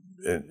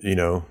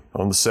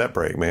the set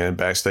break, man,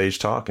 backstage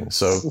talking.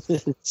 So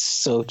it's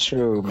so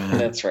true, man.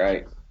 That's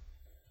right.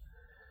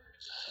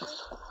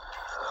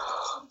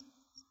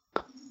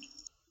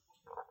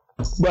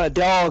 But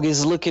dog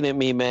is looking at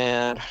me,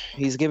 man.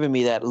 He's giving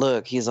me that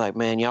look. He's like,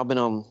 man, y'all been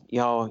on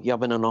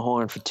the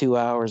horn for 2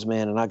 hours,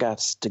 man, and I got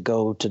to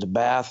go to the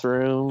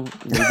bathroom.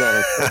 You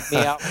better take me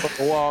out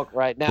for a walk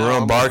right now. We're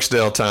on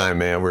Barksdale time,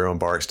 man. We're on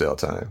Barksdale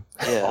time.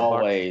 Yeah,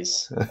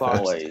 always.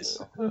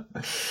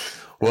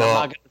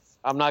 Well,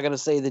 I'm not gonna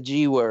say the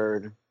G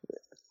word.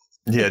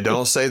 Yeah,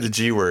 don't say the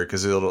G word,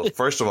 because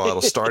first of all,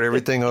 it'll start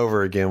everything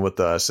over again with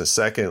us, and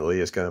secondly,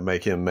 it's going to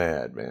make him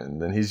mad, man.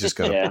 And then he's just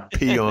going to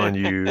pee on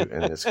you,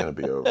 and it's going to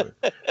be over.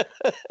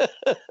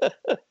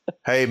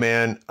 Hey,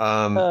 man,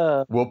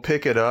 we'll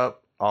pick it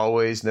up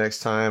always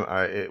next time.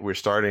 We're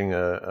starting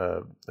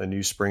a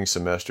new spring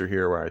semester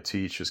here where I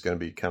teach. It's going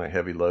to be kind of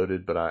heavy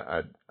loaded, but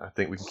I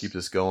think we can keep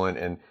this going,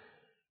 and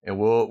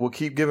we'll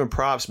keep giving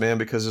props, man,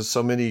 because there's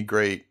so many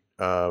great.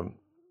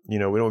 We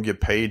don't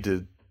get paid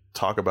to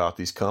talk about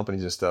these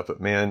companies and stuff,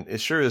 but man, it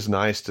sure is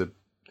nice to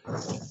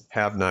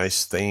have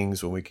nice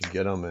things when we can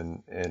get them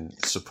and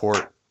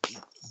support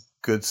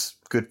good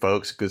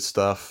folks, good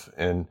stuff.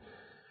 And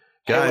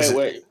guys, hey,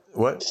 wait.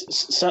 What?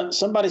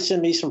 Somebody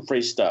send me some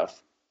free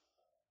stuff.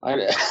 I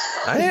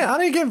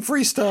didn't give him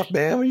free stuff,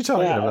 man. What are you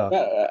talking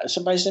about?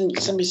 Somebody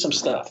send me some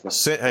stuff.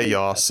 Hey,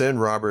 y'all,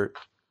 send Robert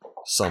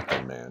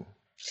something, man.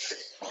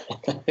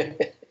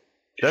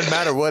 Doesn't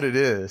matter what it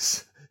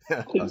is.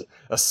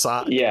 A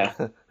sock. Yeah.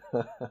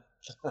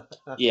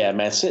 Yeah,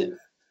 man.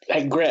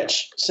 Hey,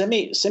 Gretsch, send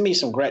me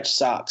some Gretsch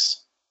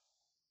socks.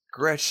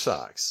 Gretsch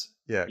socks.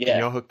 Yeah. Can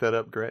y'all hook that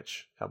up,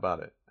 Gretsch? How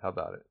about it?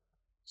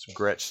 Some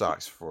Gretsch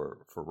socks for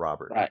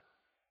Robert. Right.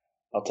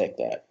 I'll take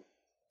that.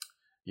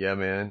 Yeah,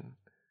 man.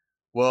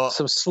 Well,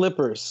 some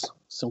slippers.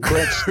 Some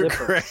Gretsch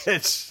slippers.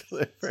 Gretsch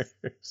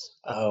slippers.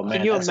 Oh, man.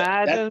 Can you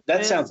imagine?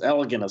 That sounds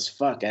elegant as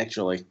fuck,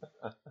 actually.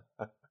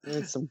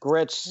 And some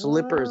Gretsch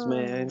slippers,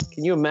 man.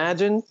 Can you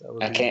imagine?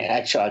 I can't.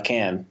 Actually, I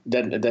can.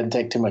 It doesn't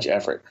take too much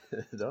effort.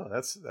 No,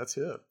 that's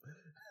hip.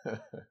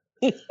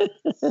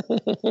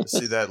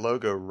 See that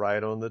logo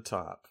right on the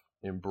top,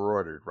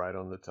 embroidered right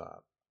on the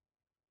top.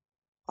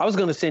 I was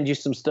going to send you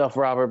some stuff,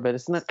 Robert, but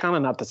it's not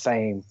the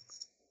same.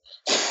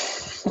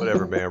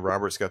 Whatever, man.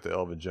 Robert's got the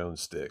Elvin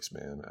Jones sticks,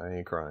 man. I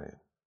ain't crying.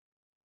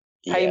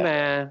 Yeah. Hey,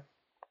 man,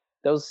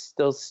 those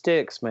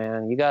sticks,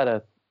 man. You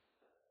gotta.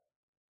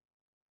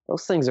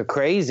 Those things are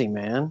crazy,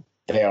 man.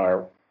 They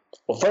are.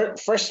 Well,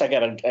 first I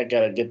gotta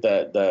get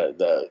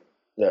the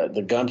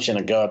gumption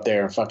to go up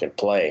there and fucking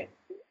play.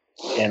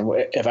 And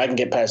if I can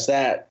get past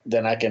that,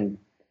 then I can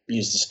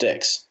use the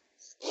sticks.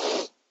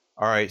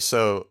 All right,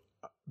 so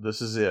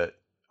this is it.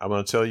 I'm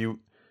going to tell you,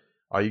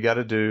 all you got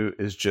to do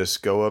is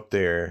just go up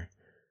there,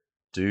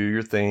 do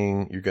your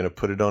thing. You're going to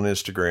put it on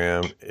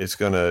Instagram. It's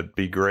going to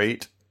be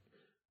great,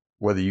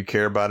 whether you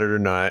care about it or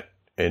not.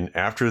 And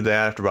after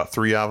that, after about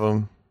 3 of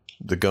them,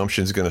 the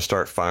gumption's going to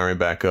start firing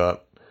back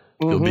up.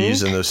 You'll be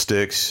using those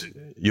sticks.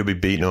 You'll be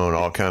beating on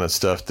all kind of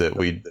stuff that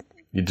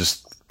you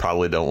just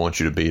probably don't want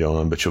you to beat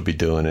on, but you'll be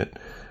doing it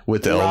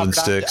with the Elvin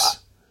sticks.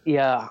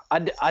 Yeah,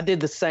 I did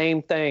the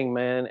same thing,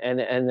 man.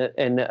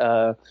 And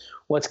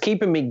what's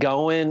keeping me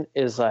going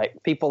is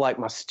like people like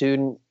my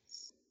student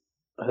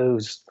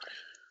who's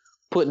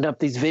putting up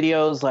these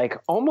videos like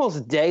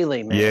almost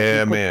daily, man.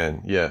 Yeah,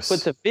 man. Yes.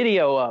 Puts a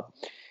video up,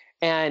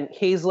 and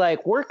he's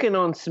like working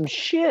on some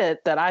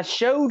shit that I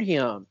showed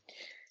him,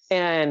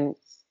 and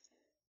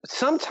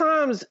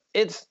sometimes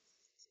it's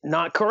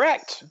not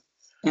correct,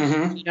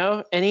 you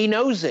know, and he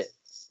knows it,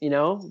 you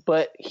know,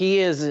 but he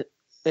is,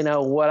 you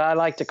know, what I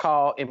like to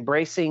call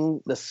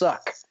embracing the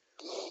suck,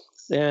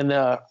 and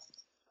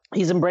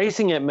he's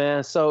embracing it,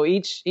 man. So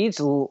each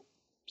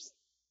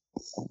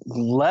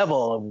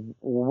level of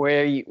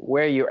where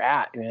you're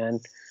at, man,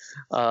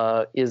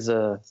 is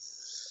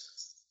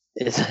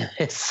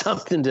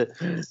something to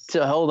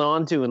hold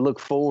on to and look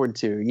forward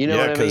to. You know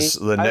what I mean? Because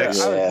the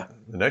next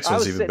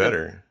one's even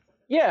better.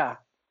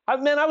 I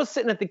was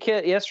sitting at the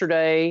kit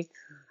yesterday,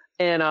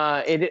 and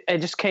it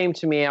just came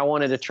to me. I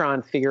wanted to try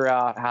and figure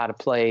out how to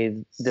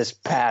play this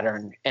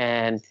pattern,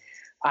 and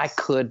I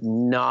could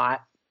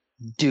not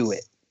do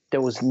it.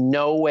 There was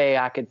no way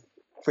I could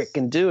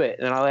freaking do it.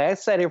 And I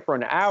sat here for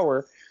an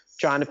hour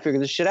trying to figure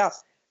this shit out.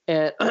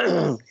 And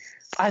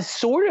I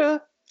sort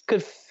of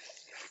could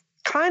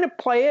kind of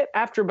play it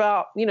after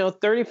about,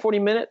 30, 40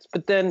 minutes.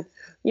 But then,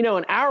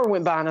 an hour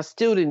went by and I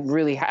still didn't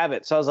really have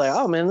it. So I was like,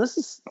 oh, man, this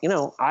is,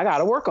 I got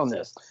to work on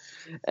this.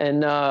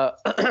 And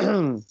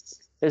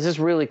it's just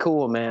really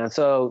cool, man.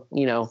 So,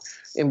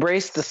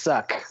 embrace the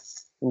suck.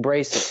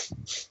 Embrace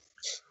it.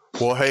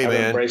 Well, hey,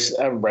 man.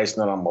 I've embraced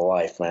that all my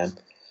life, man.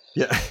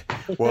 Yeah.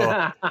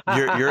 Well,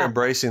 you're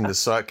embracing the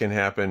suck can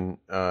happen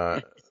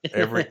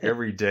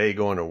every day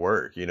going to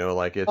work,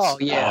 like it's. Oh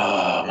yeah.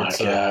 Oh my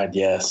God.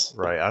 Yes.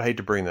 Right. I hate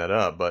to bring that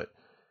up, but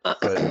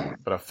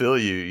I feel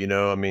you,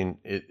 I mean,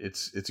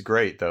 it's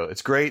great though.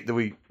 It's great that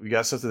we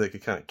got something that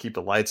could kind of keep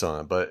the lights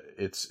on, but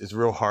it's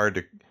real hard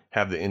to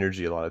have the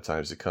energy a lot of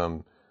times to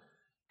come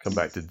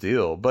back to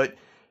deal. But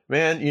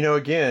man,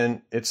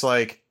 again, it's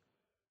like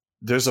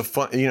there's a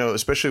fun,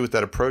 especially with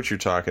that approach you're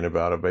talking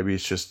about, or maybe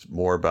it's just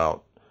more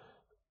about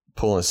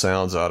pulling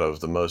sounds out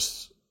of the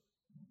most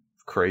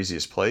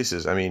craziest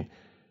places. I mean,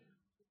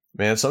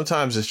 man,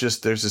 sometimes it's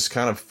just, there's this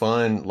kind of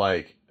fun,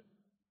 like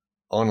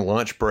on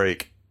lunch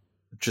break,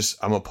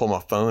 I'm going to pull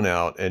my phone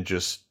out and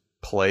just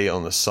play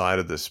on the side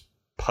of this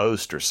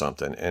post or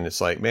something. And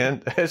it's like,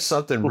 man, that's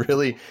something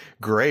really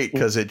great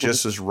because it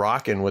just is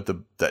rocking with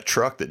that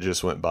truck that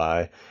just went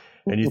by,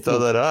 and you throw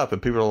that up and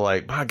people are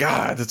like, my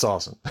God, that's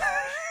awesome.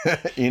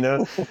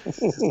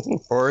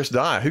 Or it's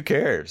not. Who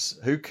cares?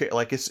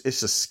 Like it's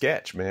a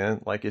sketch,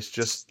 man. Like it's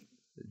just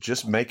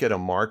make it a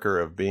marker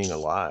of being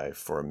alive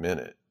for a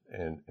minute,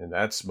 and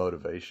that's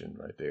motivation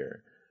right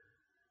there.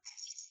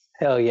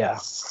 Hell yeah.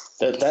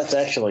 That's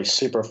actually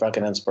super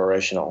fucking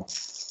inspirational.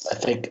 I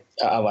think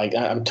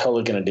I'm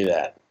totally gonna do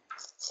that.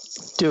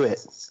 Do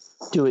it.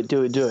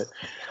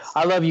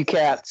 I love you,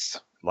 cats.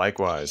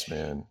 Likewise,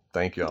 man.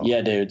 Thank y'all. Yeah,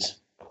 dudes.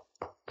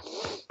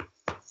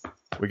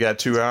 We got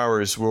 2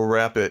 hours. We'll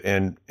wrap it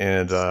and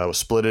we'll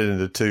split it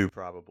into two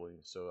probably,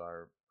 so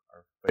our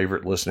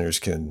favorite listeners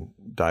can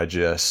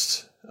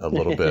digest a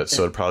little bit.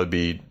 So it'll probably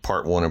be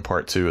part 1 and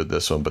part 2 of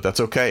this one, but that's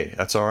okay.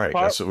 That's all right.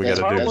 That's what we got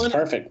to do. That's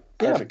perfect.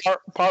 Yeah,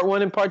 part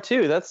 1 and part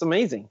 2. That's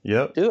amazing.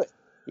 Yep. Do it.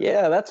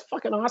 Yeah, that's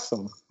fucking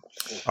awesome.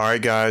 All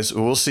right, guys.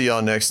 We'll see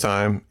y'all next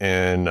time.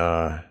 And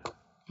man,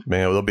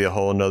 there'll be a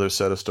whole nother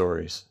set of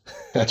stories.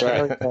 That's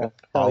right.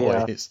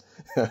 Always.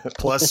 Yeah.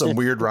 Plus some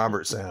weird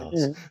Robert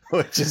sounds,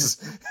 which is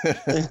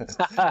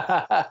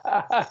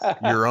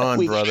you're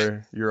on,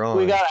 brother. You're on.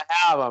 We gotta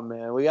have them,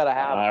 man. We gotta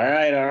have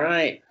them. All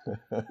right.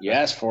 You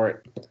asked for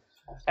it.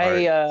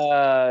 Hey,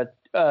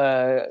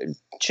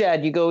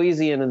 Chad, you go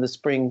easy into the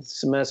spring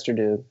semester,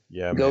 dude.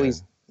 Yeah, go man.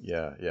 Easy.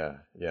 Yeah.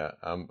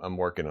 I'm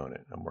working on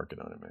it.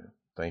 Man.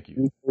 Thank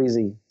you. Go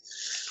easy.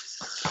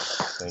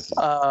 Thank you.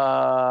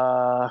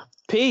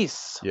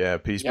 Peace. Yeah,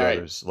 peace,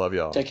 brothers. Right. Love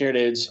y'all. Take care,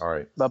 dudes. All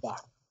right. Bye-bye.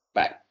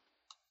 Bye.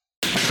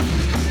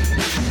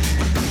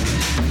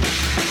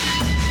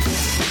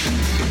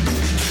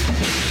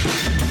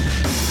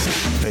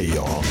 Hey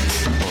y'all,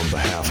 on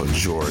behalf of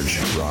George,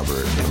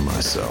 Robert, and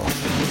myself,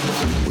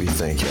 we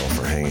thank y'all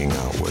for hanging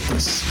out with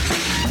us.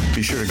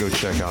 Be sure to go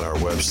check out our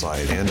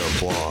website and our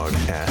blog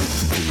at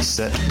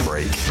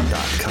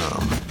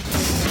thesetbreak.com.